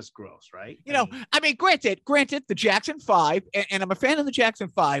Santa is just gross, right? I mean, granted, the Jackson 5, and I'm a fan of the Jackson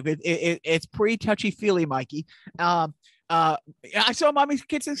 5. It's pretty touchy-feely, Mikey. I saw Mommy's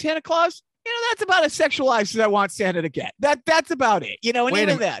Kids and Santa Claus. That's about as sexualized as I want Santa to get. That's about it. And Wait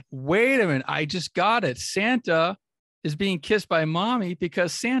a minute. I just got it. Santa is being kissed by mommy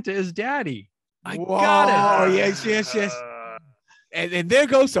because Santa is daddy. I got it. Oh, yes. And there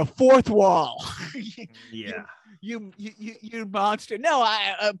goes the fourth wall. Yeah. You monster. No,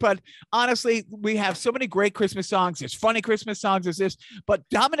 but honestly, we have so many great Christmas songs. There's funny Christmas songs. There's this, but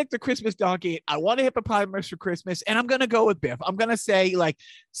Dominic the Christmas Donkey, I Want a Hippopotamus for Christmas, and I'm gonna go with Biff. I'm gonna say like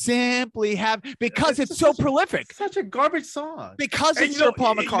simply have, because it's so prolific. Such a garbage song. Because it's Sir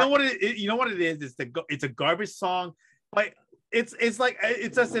Paul McCartney. You know what it is? It's a garbage song, but it's like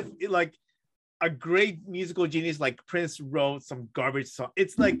it's as if like a great musical genius like Prince wrote some garbage song.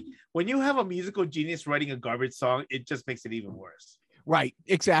 It's like when you have a musical genius writing a garbage song, it just makes it even worse. Right,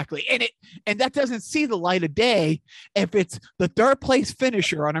 exactly. And that doesn't see the light of day if it's the third place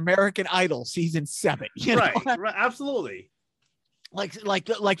finisher on American Idol season 7. Right, absolutely. Like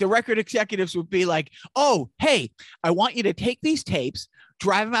the record executives would be like, oh, hey, I want you to take these tapes,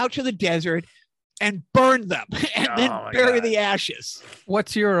 drive them out to the desert, and burn them, and then bury the ashes.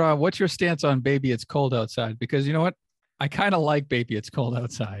 What's your stance on Baby It's Cold Outside? Because you know what? I kind of like Baby It's Cold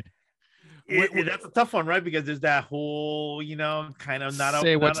Outside. That's a tough one, right? Because there's that whole, kind of not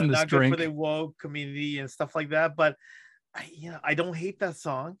good for the woke community and stuff like that. But I don't hate that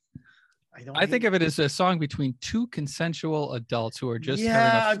song. I think of it as a song between two consensual adults who are just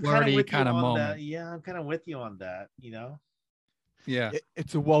having a flirty kind of moment. Yeah, I'm kind of with you on that, Yeah,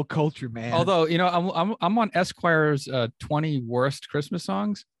 it's a well culture, man. Although I'm on Esquire's 20 worst Christmas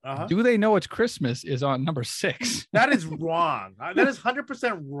songs. Do They Know It's Christmas is on number 6. That is wrong. That is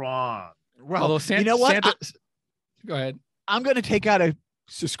 100% wrong. Well, although you know what? Go ahead. I'm going to take out a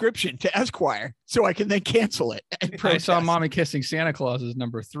subscription to Esquire so I can then cancel it. I saw Mommy Kissing Santa Claus is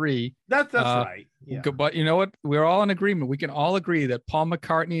number 3. That's right. Yeah. But you know what? We're all in agreement. We can all agree that Paul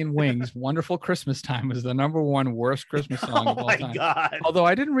McCartney and Wings' Wonderful Christmas Time is the number 1 worst Christmas song of all time. Oh my God. Although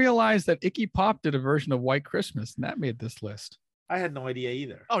I didn't realize that Iggy Pop did a version of White Christmas, and that made this list. I had no idea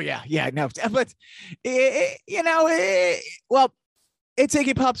either. Oh yeah. No, but well, it's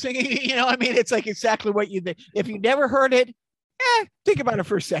Iggy Pop singing, it's like exactly what you think. If you never heard it, think about it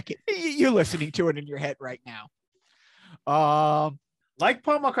for a second. You're listening to it in your head right now. Like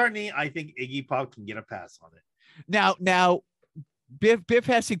Paul McCartney, I think Iggy Pop can get a pass on it. Now, Biff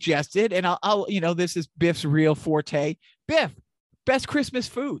has suggested, and I'll this is Biff's real forte. Biff, best Christmas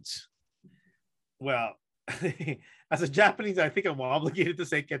foods. Well, as a Japanese, I think I'm obligated to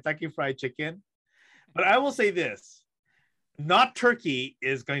say Kentucky Fried Chicken, but I will say this: not turkey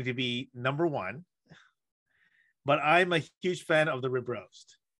is going to be number 1. But I'm a huge fan of the rib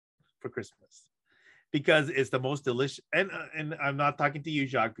roast for Christmas because it's the most delicious. And I'm not talking to you,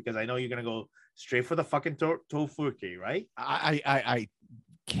 Jacques, because I know you're gonna go straight for the fucking tofurkey, right? I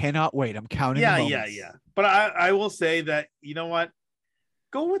cannot wait. I'm counting. Yeah. But I will say that, you know what?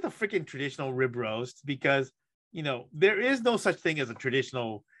 Go with a freaking traditional rib roast because there is no such thing as a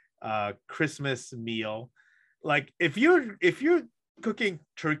traditional Christmas meal. Like if you're cooking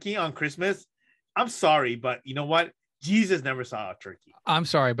turkey on Christmas, I'm sorry, but you know what? Jesus never saw a turkey. I'm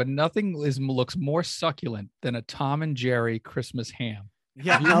sorry, but nothing looks more succulent than a Tom and Jerry Christmas ham.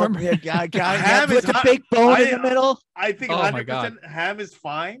 Yeah, you remember ham with the big bone in the middle? I think 100% ham is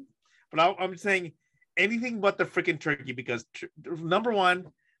fine, but I'm saying anything but the freaking turkey because number 1,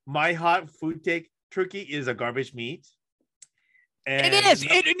 my hot food take, turkey is a garbage meat. And it is.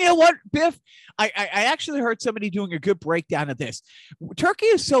 You know what, Biff? I actually heard somebody doing a good breakdown of this. Turkey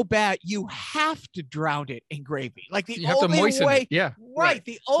is so bad, you have to drown it in gravy. Like the only way, right?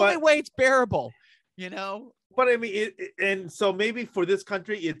 The only way it's bearable, But I mean, and so maybe for this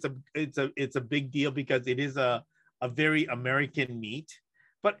country, it's a big deal because it is a very American meat.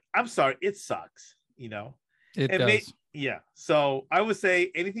 But I'm sorry, it sucks. It does. So I would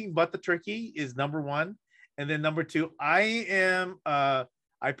say anything but the turkey is number 1. And then number 2, I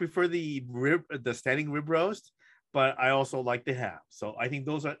prefer the standing rib roast, but I also like the ham. So I think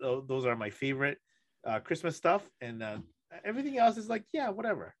those are my favorite Christmas stuff, and everything else is like, yeah,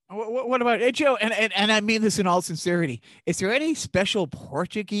 whatever. What about Joe? And I mean this in all sincerity. Is there any special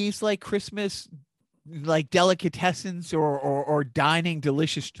Portuguese like Christmas, like delicatessens or dining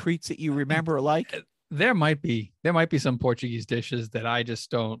delicious treats that you remember or like? There might be some Portuguese dishes that I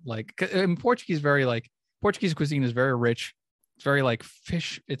just don't like. And Portuguese cuisine is very rich. It's very like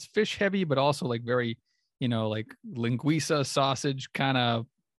fish. It's fish heavy, but also like very, like linguiça sausage kind of,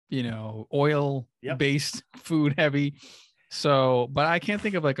 oil based food heavy. So, but I can't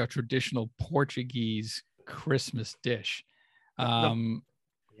think of like a traditional Portuguese Christmas dish. But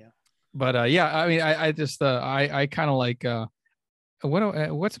I mean, I just I kind of like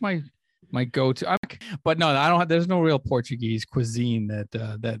what's my go-to, but no, I don't. There's no real Portuguese cuisine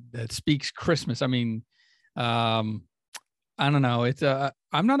that speaks Christmas. I mean, I don't know. It's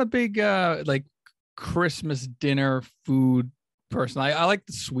I'm not a big like Christmas dinner food person. I like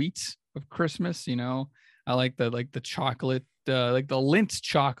the sweets of Christmas, you know. I like the chocolate, like the Lindt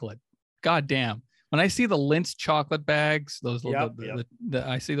chocolate. God damn. When I see the Lindt chocolate bags, those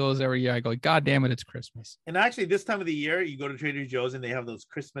I see those every year. I go, God damn it, it's Christmas. And actually, this time of the year, you go to Trader Joe's and they have those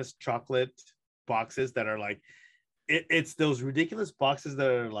Christmas chocolate boxes that are like, it's those ridiculous boxes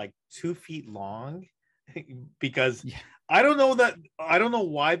that are like 2 feet long. Because I don't know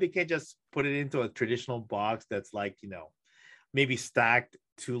why they can't just put it into a traditional box that's like, you know, maybe stacked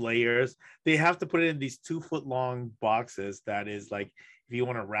 2 layers. They have to put it in these 2 foot long boxes that is like, if you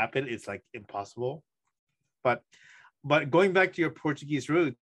want to wrap it, it's like impossible. But going back to your Portuguese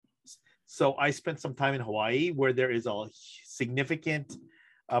roots, so I spent some time in Hawaii where there is a significant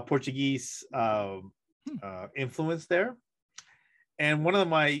Portuguese influence there. And one of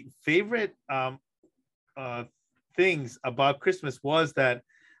my favorite things about Christmas was that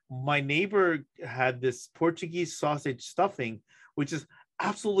my neighbor had this Portuguese sausage stuffing, which is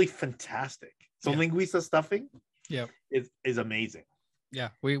absolutely fantastic. So linguiça stuffing is amazing. Yeah,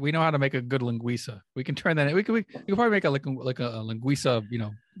 we know how to make a good linguiça. We can turn that in. We can probably make a linguiça, you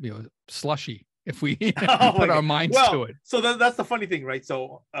know, slushy if we put our minds to it. So that's the funny thing, right?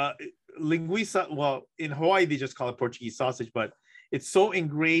 So linguiça, well, in Hawaii they just call it Portuguese sausage, but it's so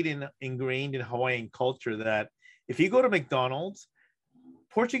ingrained in Hawaiian culture that if you go to McDonald's,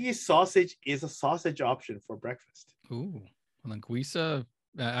 Portuguese sausage is a sausage option for breakfast. Ooh, linguiça.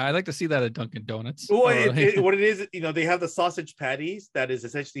 I like to see that at Dunkin' Donuts. Well, what it is, you know, they have the sausage patties that is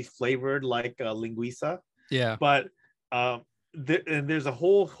essentially flavored like linguiça. Yeah. But there's a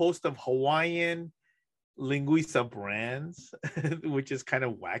whole host of Hawaiian linguiça brands, which is kind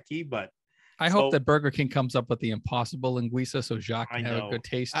of wacky. But I hope that Burger King comes up with the impossible linguiça so Jacques can have a good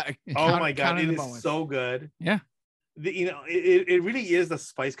taste. Oh my God, it is so good. Yeah. It really is the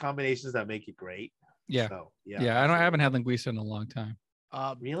spice combinations that make it great. Yeah. So, yeah. I haven't had linguiça in a long time.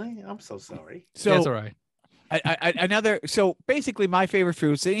 Really? I'm so sorry. So that's all right. So basically my favorite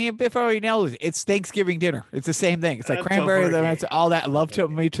foods, and Biff already nailed it, it's Thanksgiving dinner. It's the same thing. It's like cranberry, it's all that. I love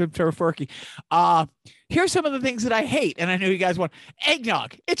turkey. Here's some of the things that I hate, and I know you guys want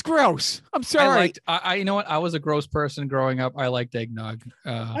eggnog. It's gross. I'm sorry. I you know what? I was a gross person growing up. I liked eggnog.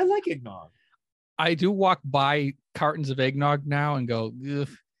 I like eggnog. I do walk by cartons of eggnog now and go, ugh.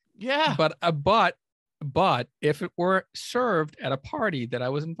 Yeah. But if it were served at a party that I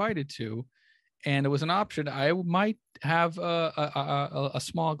was invited to, and it was an option, I might have a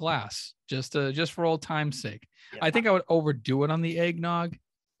small glass just for old time's sake. Yeah. I think I would overdo it on the eggnog.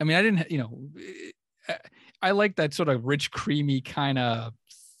 I mean, I didn't, you know, I like that sort of rich, creamy kind of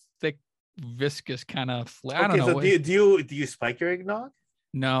thick, viscous kind of. I don't know. So do you spike your eggnog?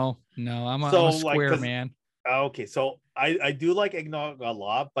 No, I'm a square man. Okay, so I do like eggnog a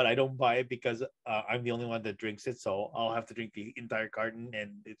lot, but I don't buy it because I'm the only one that drinks it. So I'll have to drink the entire carton,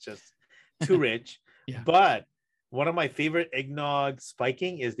 and it's just too rich. Yeah. But one of my favorite eggnog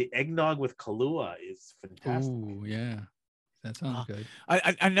spiking is the eggnog with Kahlua. Is fantastic. Ooh, yeah, that sounds good.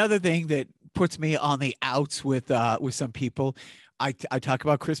 Another thing that puts me on the outs with some people, I talk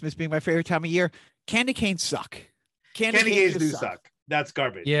about Christmas being my favorite time of year. Candy canes suck. Candy canes do suck. That's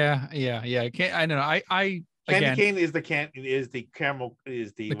garbage. Yeah. I don't know. Candy cane is the caramel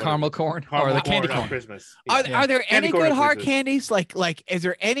corn or the candy corn. Christmas. Yeah. Are there any good hard candies? Like, is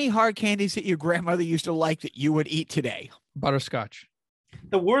there any hard candies that your grandmother used to like that you would eat today? Butterscotch.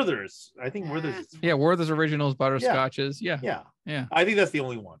 The Werther's. I think Werther's. Werther's Originals, butterscotches. Yeah. I think that's the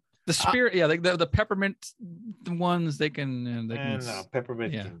only one. The spirit, the peppermint ones they can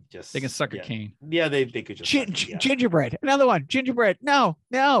peppermint. Yeah, they can suck a cane. Yeah, they could just gingerbread. Another one, gingerbread. No.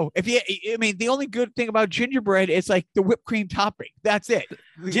 The only good thing about gingerbread is like the whipped cream topping. That's it.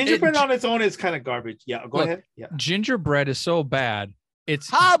 Gingerbread on its own is kind of garbage. Yeah, go ahead. Yeah, gingerbread is so bad.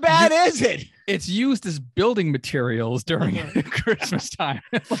 How bad is it? It's used as building materials during Christmas time.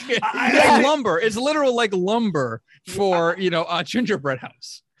 Like lumber. It's literal like lumber for a gingerbread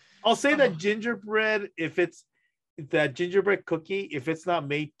house. I'll say that gingerbread, if it's that gingerbread cookie, if it's not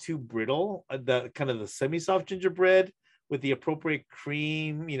made too brittle, the kind of the semi-soft gingerbread with the appropriate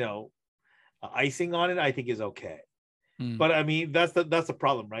cream, icing on it, I think is okay. But I mean, that's the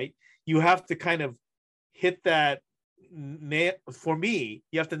problem, right? You have to kind of hit that nail. For me,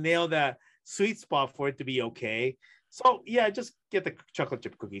 you have to nail that sweet spot for it to be okay. So yeah, just get the chocolate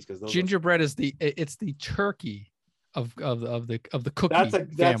chip cookies because those gingerbread is the turkey of the cookie.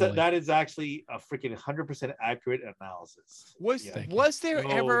 That is actually a freaking 100% accurate analysis. Was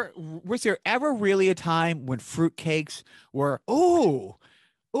there ever really a time when fruitcakes were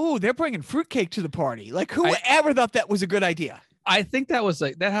Oh, they're bringing fruitcake to the party. Like, who ever thought that was a good idea? I think that was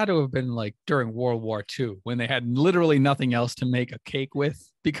like, that had to have been like during World War II when they had literally nothing else to make a cake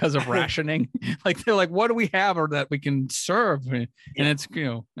with because of rationing. Like, they're like, what do we have or that we can serve? And it's,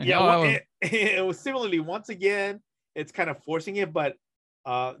 you know, it was similarly, once again, it's kind of forcing it, but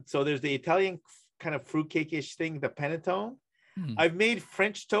so there's the Italian kind of fruitcake-ish thing, the panettone. I've made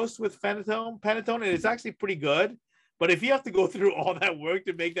French toast with panettone, and it's actually pretty good. But if you have to go through all that work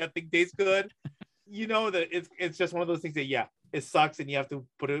to make that thing taste good, you know that it's just one of those things that it sucks, and you have to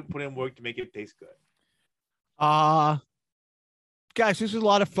put in work to make it taste good. Guys, this was a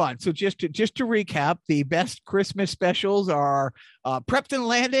lot of fun. So just to recap, the best Christmas specials are Prepton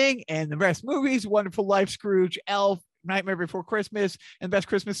Landing, and the best movies: Wonderful Life, Scrooge, Elf, Nightmare Before Christmas, and best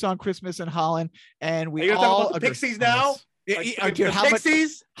Christmas song, Christmas in Holland. And we all talk about the Pixies now. Dude, how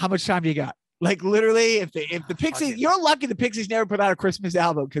much time do you got? Like, literally, if the Pixies, you're lucky the Pixies never put out a Christmas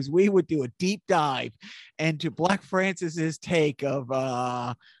album, because we would do a deep dive into Black Francis's take of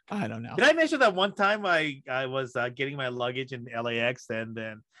I don't know. Did I mention that one time I was getting my luggage in LAX, and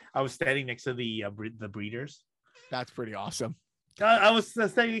then I was standing next to the Breeders? That's pretty awesome. I was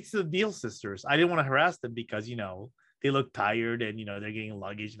standing next to the Deal Sisters. I didn't want to harass them because, you know, they look tired and, you know, they're getting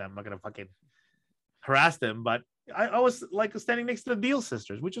luggage, and I'm not gonna fucking harass them, but I was like standing next to the Deal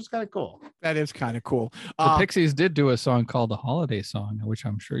Sisters, which was kind of cool. That is kind of cool. The Pixies did do a song called The Holiday Song, which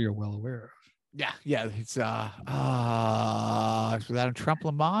I'm sure you're well aware of. Yeah. It's was that on Trump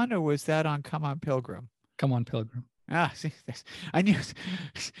Lamont, or was that on Come On Pilgrim? Come On Pilgrim. See, I knew.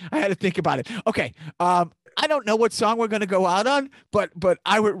 I had to think about it. Okay. I don't know what song we're going to go out on, but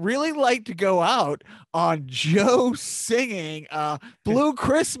I would really like to go out on Joe singing Blue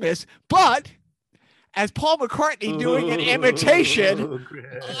Christmas, but as Paul McCartney doing an imitation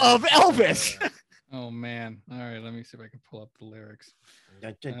of Elvis. Oh, man. All right, let me see if I can pull up the lyrics.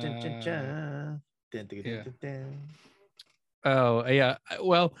 Oh, yeah.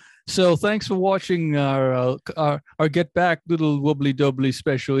 Well, so thanks for watching our Get Back little wobbly doubly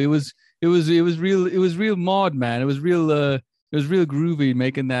special. It was real mod, man. It was real groovy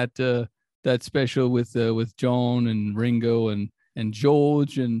making that special with John and Ringo and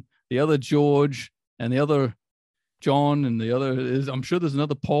George and the other George and the other John and the other I'm sure there's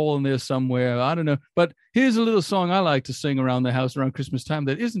another Paul in there somewhere. I don't know. But here's a little song I like to sing around the house around Christmas time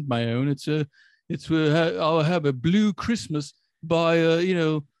that isn't my own. It's I'll Have a Blue Christmas by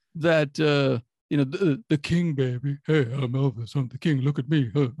the King, baby. Hey, I'm Elvis. I'm the King. Look at me.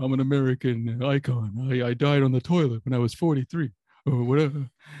 I'm an American icon. I died on the toilet when I was 43 or whatever.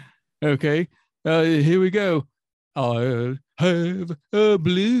 Okay, here we go. I'll have a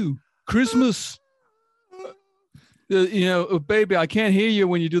blue Christmas. Baby, I can't hear you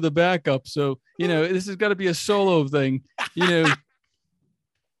when you do the backup. So, this has got to be a solo thing. Do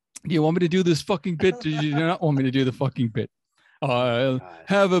you want me to do this fucking bit? Do you not want me to do the fucking bit? I'll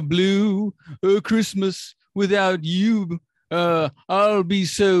have a blue Christmas without you. I'll be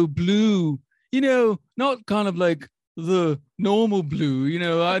so blue. Not kind of like the normal blue.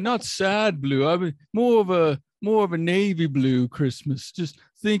 Not sad blue. I mean, more of a navy blue Christmas. Just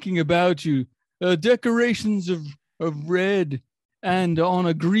thinking about you. Decorations of red and on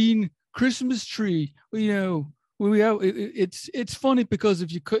a green Christmas tree. It's funny because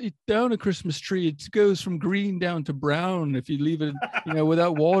if you cut down a Christmas tree, it goes from green down to brown. If you leave it,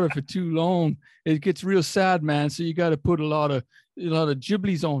 without water for too long, it gets real sad, man. So you got to put a lot of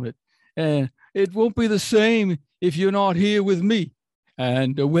gibblies on it, and it won't be the same if you're not here with me.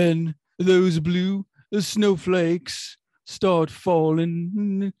 And when those blue snowflakes start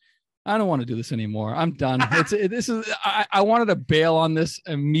falling. I don't want to do this anymore. I'm done. I wanted to bail on this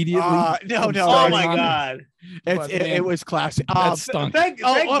immediately. No. Oh my God. It was classic. That stunk. Thank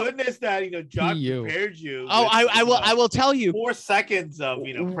goodness that John prepared you. I will tell you 4 seconds of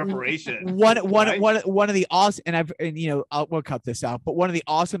preparation. One of the awesome, we'll cut this out, but one of the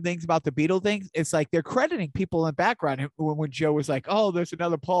awesome things about the Beatle things, it's like they're crediting people in the background. When Joe was like, "Oh, there's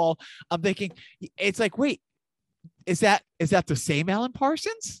another Paul," I'm thinking, it's like, wait. Is that the same Alan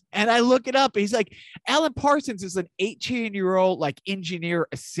Parsons? And I look it up. He's like, Alan Parsons is an 18-year-old like engineer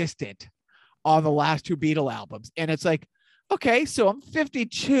assistant on the last 2 Beatle albums. And it's like, okay, so I'm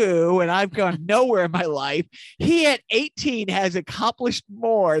 52 and I've gone nowhere in my life. He at 18 has accomplished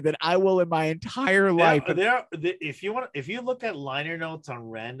more than I will in my entire life. If you look at liner notes on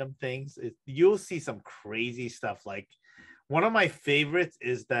random things, you'll see some crazy stuff. Like, one of my favorites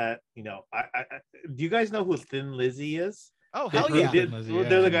is that, do you guys know who Thin Lizzy is? Oh, hell yeah. They're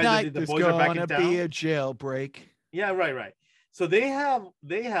the guys that did The Boys Are Back in Town. Be a jailbreak. Yeah, right. So they have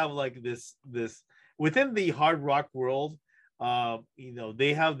like this within the hard rock world,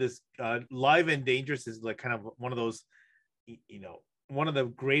 They have this Live and Dangerous is like kind of one of those, one of the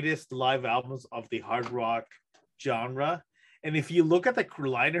greatest live albums of the hard rock genre. And if you look at the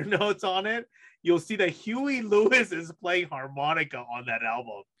liner notes on it, you'll see that Huey Lewis is playing harmonica on that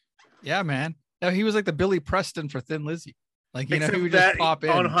album. Yeah, man. He was like the Billy Preston for Thin Lizzy. Like, he would just pop in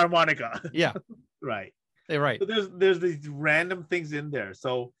on harmonica. Yeah. Right. They're right. So there's these random things in there.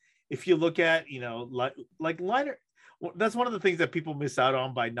 So if you look at, like liner, that's one of the things that people miss out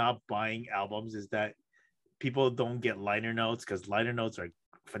on by not buying albums, is that people don't get liner notes, because liner notes are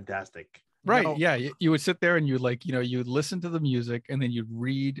fantastic. Right. Yeah. You would sit there and you'd you'd listen to the music, and then you'd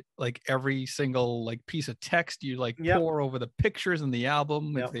read like every single like piece of text. You pour over the pictures in the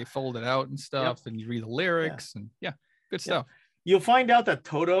album if they fold it out and stuff, and you read the lyrics and good stuff. You'll find out that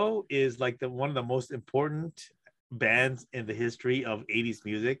Toto is like one of the most important bands in the history of 80s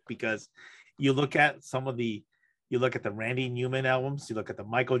music, because you look at the Randy Newman albums, you look at the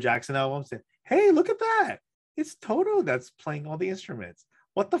Michael Jackson albums, and hey, look at that. It's Toto that's playing all the instruments.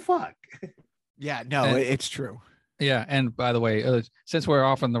 What the fuck? Yeah, no, it's true. Yeah, and by the way, since we're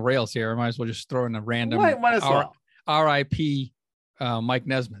off on the rails here, I might as well just throw in a random R.I.P. Mike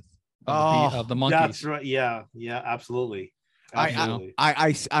Nesmith of the Monkees. That's right. Yeah, absolutely.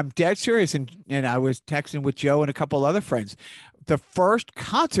 I'm dead serious, and I was texting with Joe and a couple other friends. The first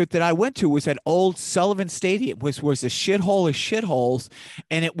concert that I went to was at Old Sullivan Stadium, was a shithole of shitholes,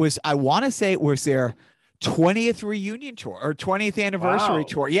 and it was, I want to say it was their 20th reunion tour or 20th anniversary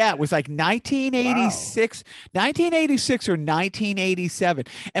tour. Yeah, it was like 1986 or 1987.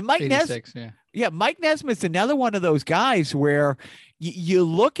 And Mike Nesmith, Mike Nesmith's another one of those guys where you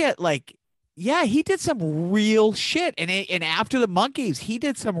look at like, yeah, he did some real shit, and after the Monkees, he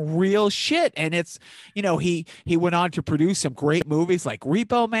did some real shit, and it's, he went on to produce some great movies like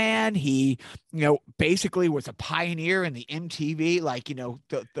Repo Man. He, basically was a pioneer in the MTV, like,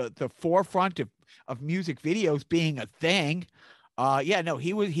 the forefront of music videos being a thing.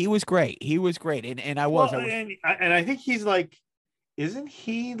 He was great. He was great, and I think he's like, isn't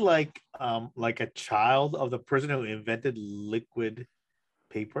he like a child of the person who invented liquid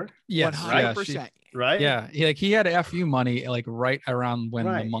paper? Yes, 100%. Right? Yeah, he had FU money like right around when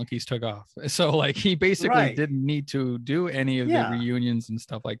the Monkees took off. So like he basically didn't need to do any of the reunions and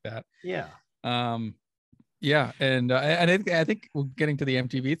stuff like that. Yeah. And I think getting to the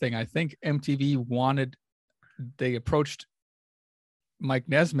MTV thing, I think MTV they approached Mike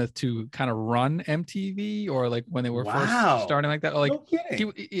Nesmith to kind of run MTV, or like when they were first starting like that, like,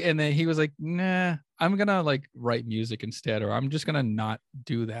 no, and then he was like, nah, I'm gonna like write music instead, or I'm just gonna not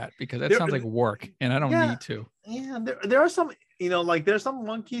do that because that sounds like work and I don't need to. Yeah, there are some, there's some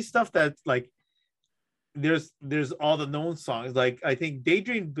Monkey stuff that's like, there's all the known songs. Like I think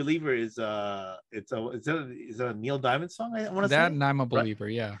Daydream Believer is a Neil Diamond song. I want to say that, and I'm a Believer.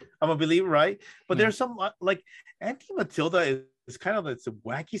 Right? Yeah, I'm a Believer, right? But there's some like Anti-Matilda is kind of, it's a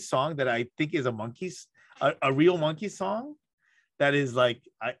wacky song that I think is a real Monkey song. That is like,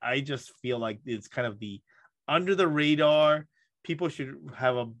 I just feel like it's kind of the under the radar. People should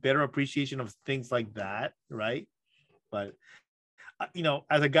have a better appreciation of things like that, right? But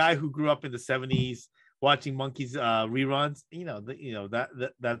as a guy who grew up in the 70s watching Monkees reruns,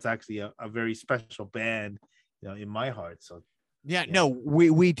 that's actually a very special band, in my heart. So no,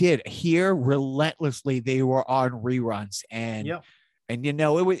 we did here relentlessly. They were on reruns, and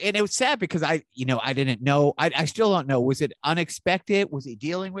it was sad because I didn't know. I still don't know. Was it unexpected? Was he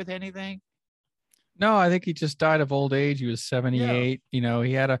dealing with anything? No, I think he just died of old age. He was 78. Yeah.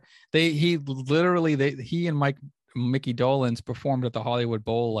 He had he and Mickey Dolenz performed at the Hollywood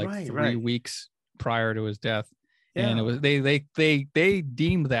Bowl like 3 weeks prior to his death. Yeah. And it was they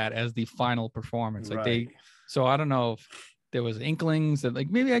deemed that as the final performance. Like so I don't know if there was inklings that like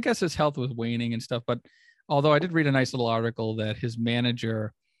maybe, I guess his health was waning and stuff, but although I did read a nice little article that his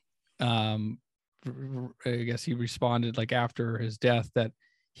manager, I guess he responded like after his death that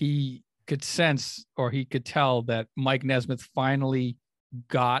he could sense, or he could tell that Mike Nesmith finally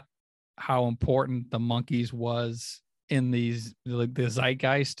got how important the Monkees was in the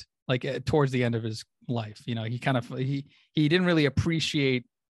zeitgeist, like towards the end of his life. He kind of, he didn't really appreciate,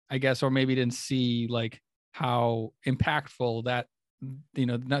 I guess, or maybe didn't see like how impactful that,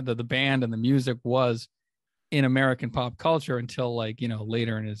 the band and the music was in American pop culture until like,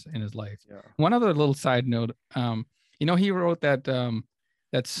 later in his life. Yeah. One other little side note, he wrote that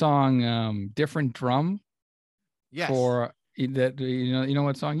song, Different Drum. Yes. For that,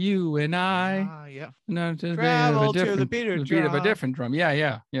 what song? You and I. Travel to the beat of a different drum.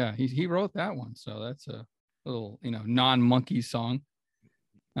 Yeah. He wrote that one. So that's a little, non-Monkey song.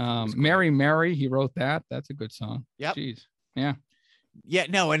 Mary Mary, he wrote that. That's a good song. Yep. Jeez. Yeah. Yeah,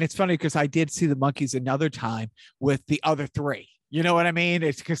 no, and it's funny because I did see the Monkees another time with the other three. You know what I mean?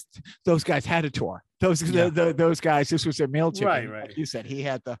 It's because those guys had a tour. Those guys, this was their meal ticket. Right. Like you said, he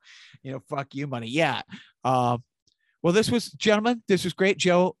had the, fuck you money. Yeah. Well, gentlemen, this was great,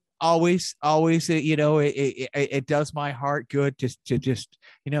 Joe. Always, it does my heart good to just,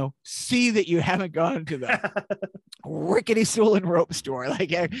 see that you haven't gone to the rickety stool and rope store.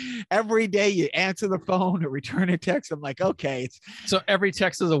 Like every day you answer the phone or return a text. I'm like, okay. So every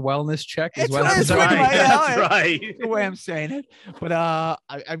text is a wellness check. That's right. The way I'm saying it. But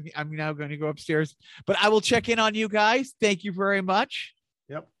I'm now going to go upstairs, but I will check in on you guys. Thank you very much.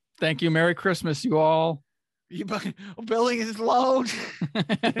 Yep. Thank you. Merry Christmas, you all. Billing is low.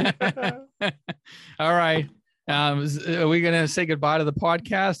 All right. Are we gonna say goodbye to the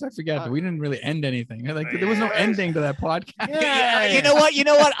podcast? I forget. We didn't really end anything. There was no ending to that podcast. Yeah. You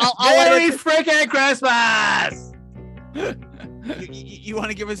know what? I'll Merry freaking Christmas. You want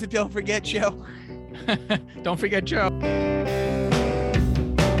to give us a don't forget, Joe? Don't forget, Joe.